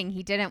 knowing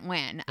he didn't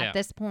win Yeah. at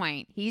this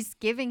point. He's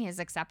giving his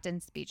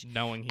acceptance speech.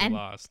 Knowing he And-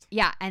 lost.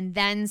 Yeah. And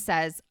then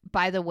says,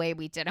 by the way,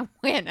 we didn't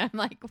win. I'm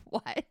like,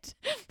 what?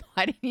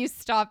 Why didn't you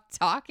stop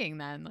talking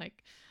then?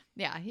 Like,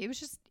 yeah, he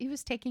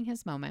was taking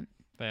his moment.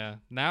 Yeah.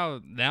 Now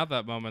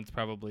that moment's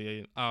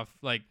probably off.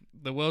 Like,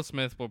 the Will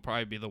Smith will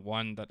probably be the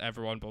one that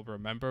everyone will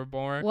remember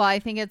more. Well, I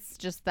think it's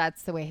just,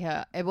 that's the way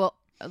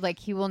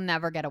he will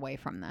never get away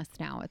from this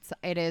now.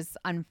 It is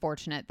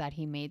unfortunate that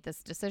he made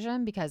this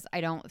decision, because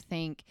I don't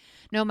think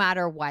no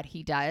matter what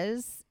he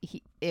does,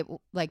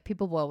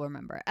 people will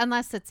remember it.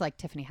 Unless it's like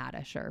Tiffany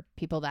Haddish or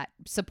people that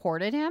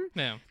supported him.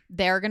 Yeah.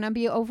 They're going to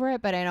be over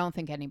it, but I don't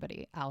think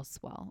anybody else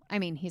will. I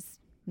mean, he's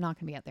not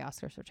going to be at the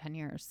Oscars for 10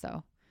 years,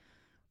 so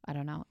I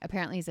don't know.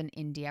 Apparently he's in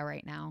India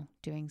right now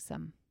doing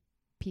some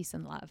peace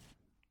and love,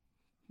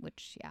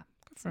 which, yeah,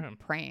 Good for him.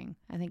 praying.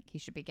 I think he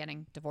should be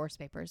getting divorce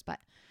papers, but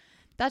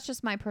that's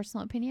just my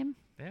personal opinion.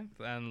 Yeah.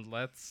 And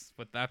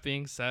with that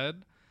being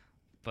said,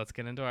 let's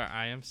get into our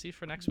IMC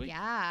for next week.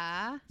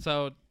 Yeah.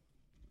 So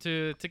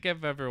to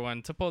give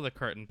everyone, to pull the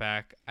curtain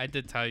back, I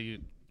did tell you,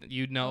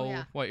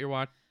 yeah. what you're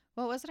watching.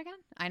 What was it again?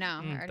 I know.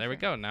 I already There we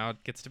forgot. go. Now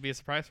it gets to be a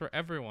surprise for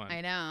everyone.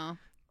 I know.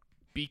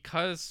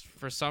 Because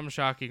for some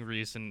shocking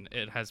reason,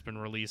 it has been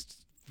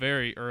released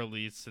very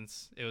early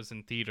since it was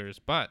in theaters.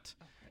 But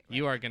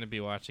you are going to be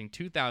watching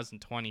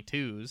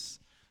 2022's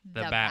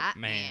The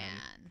Batman.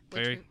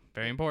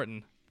 Very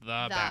important.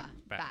 The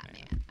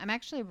Batman. I'm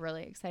actually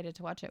really excited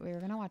to watch it. We were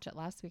going to watch it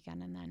last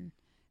weekend, and then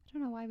I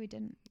don't know why we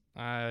didn't.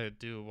 I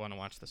do want to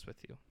watch this with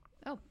you.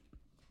 Oh.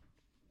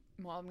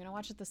 Well, I'm going to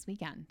watch it this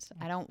weekend.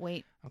 I don't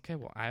wait. Okay,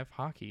 well, I have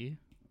hockey.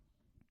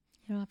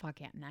 You don't have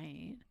hockey at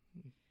night.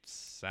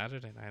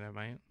 Saturday night, I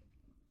might.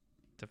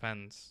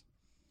 Depends.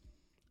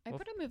 I Well,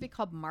 put a movie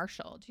called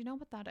Marshall. Do you know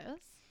what that is?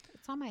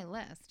 It's on my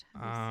list.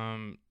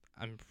 I'm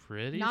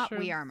pretty Not sure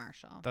We Are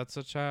Marshall. that's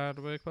a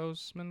Chadwick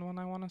Boseman one,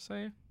 I want to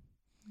say.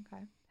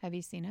 Okay. Have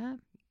you seen it?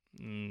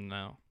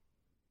 No.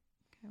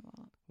 Okay,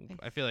 well.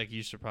 I feel like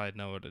you should probably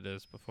know what it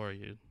is before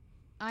you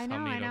I tell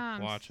know, me I know.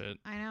 to watch it.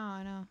 I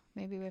know.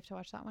 Maybe we have to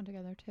watch that one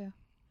together too.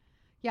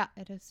 Yeah,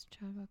 it is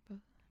Chadwick Boseman.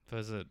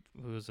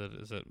 Who is it?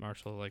 Is it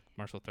Marshall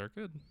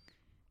Thurgood?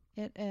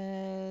 It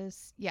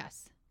is,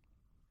 yes.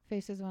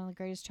 Faces one of the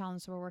greatest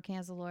challenges we're working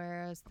as a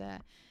lawyer as the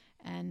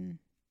NAACP.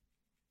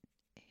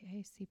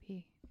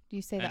 Do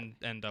you say that?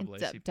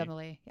 NAACP. Double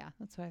A. Yeah,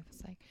 that's what I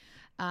was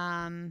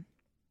like.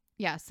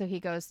 Yeah, so he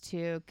goes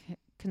to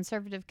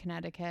conservative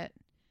Connecticut.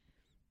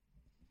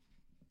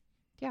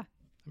 Yeah.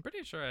 I'm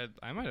pretty sure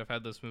I might have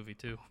had this movie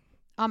too.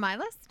 On my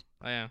list?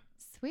 Oh yeah.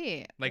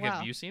 Sweet. Like, Well,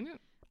 have you seen it?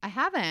 I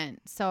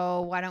haven't.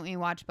 So why don't we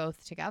watch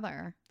both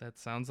together? That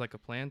sounds like a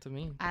plan to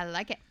me. I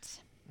like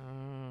it.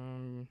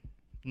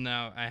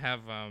 No, I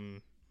have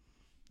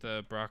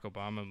the Barack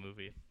Obama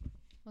movie.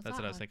 What's That's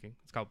that what I was one? thinking.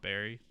 It's called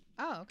Barry,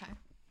 Oh, okay.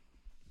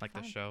 like the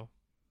Fun. show.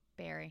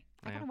 Barry.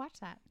 I Yeah. gotta watch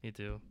that. You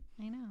do.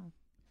 I know.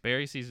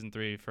 Barry season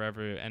 3 for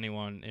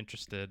anyone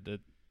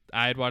interested.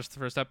 I had watched the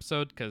first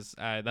episode because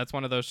that's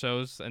one of those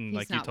shows, and He's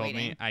like you not told me,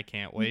 waiting. I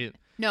can't wait.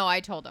 No, I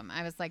told him.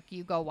 I was like,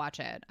 you go watch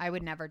it. I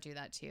would never do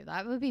that to you.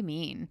 That would be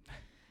mean.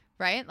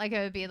 Right? Like, it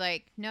would be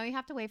like, no, you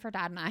have to wait for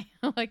Dad and I.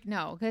 Like,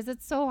 no, because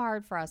it's so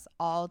hard for us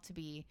all to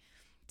be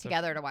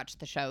together to watch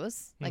the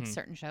shows, like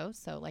certain shows.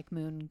 So, like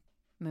Moon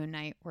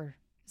Knight,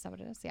 is that what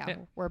it is? Yeah, Yeah.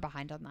 we're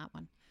behind on that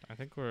one. I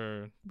think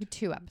we're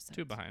 2 episodes.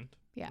 2 behind.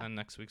 Yeah. And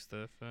next week's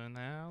the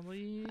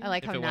finale. I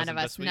like if how it none wasn't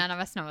of this us week.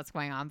 know what's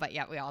going on, but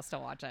yet we all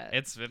still watch it.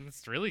 It's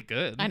really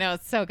good. I know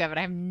it's so good, but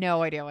I have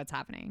no idea what's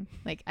happening.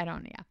 Like, I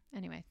don't. Yeah.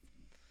 Anyway,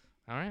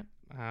 All right.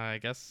 I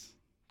guess,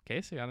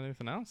 Casey, got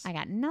anything else? I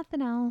got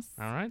nothing else.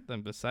 All right.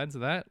 Then besides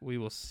that, we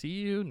will see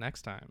you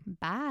next time.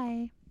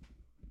 Bye.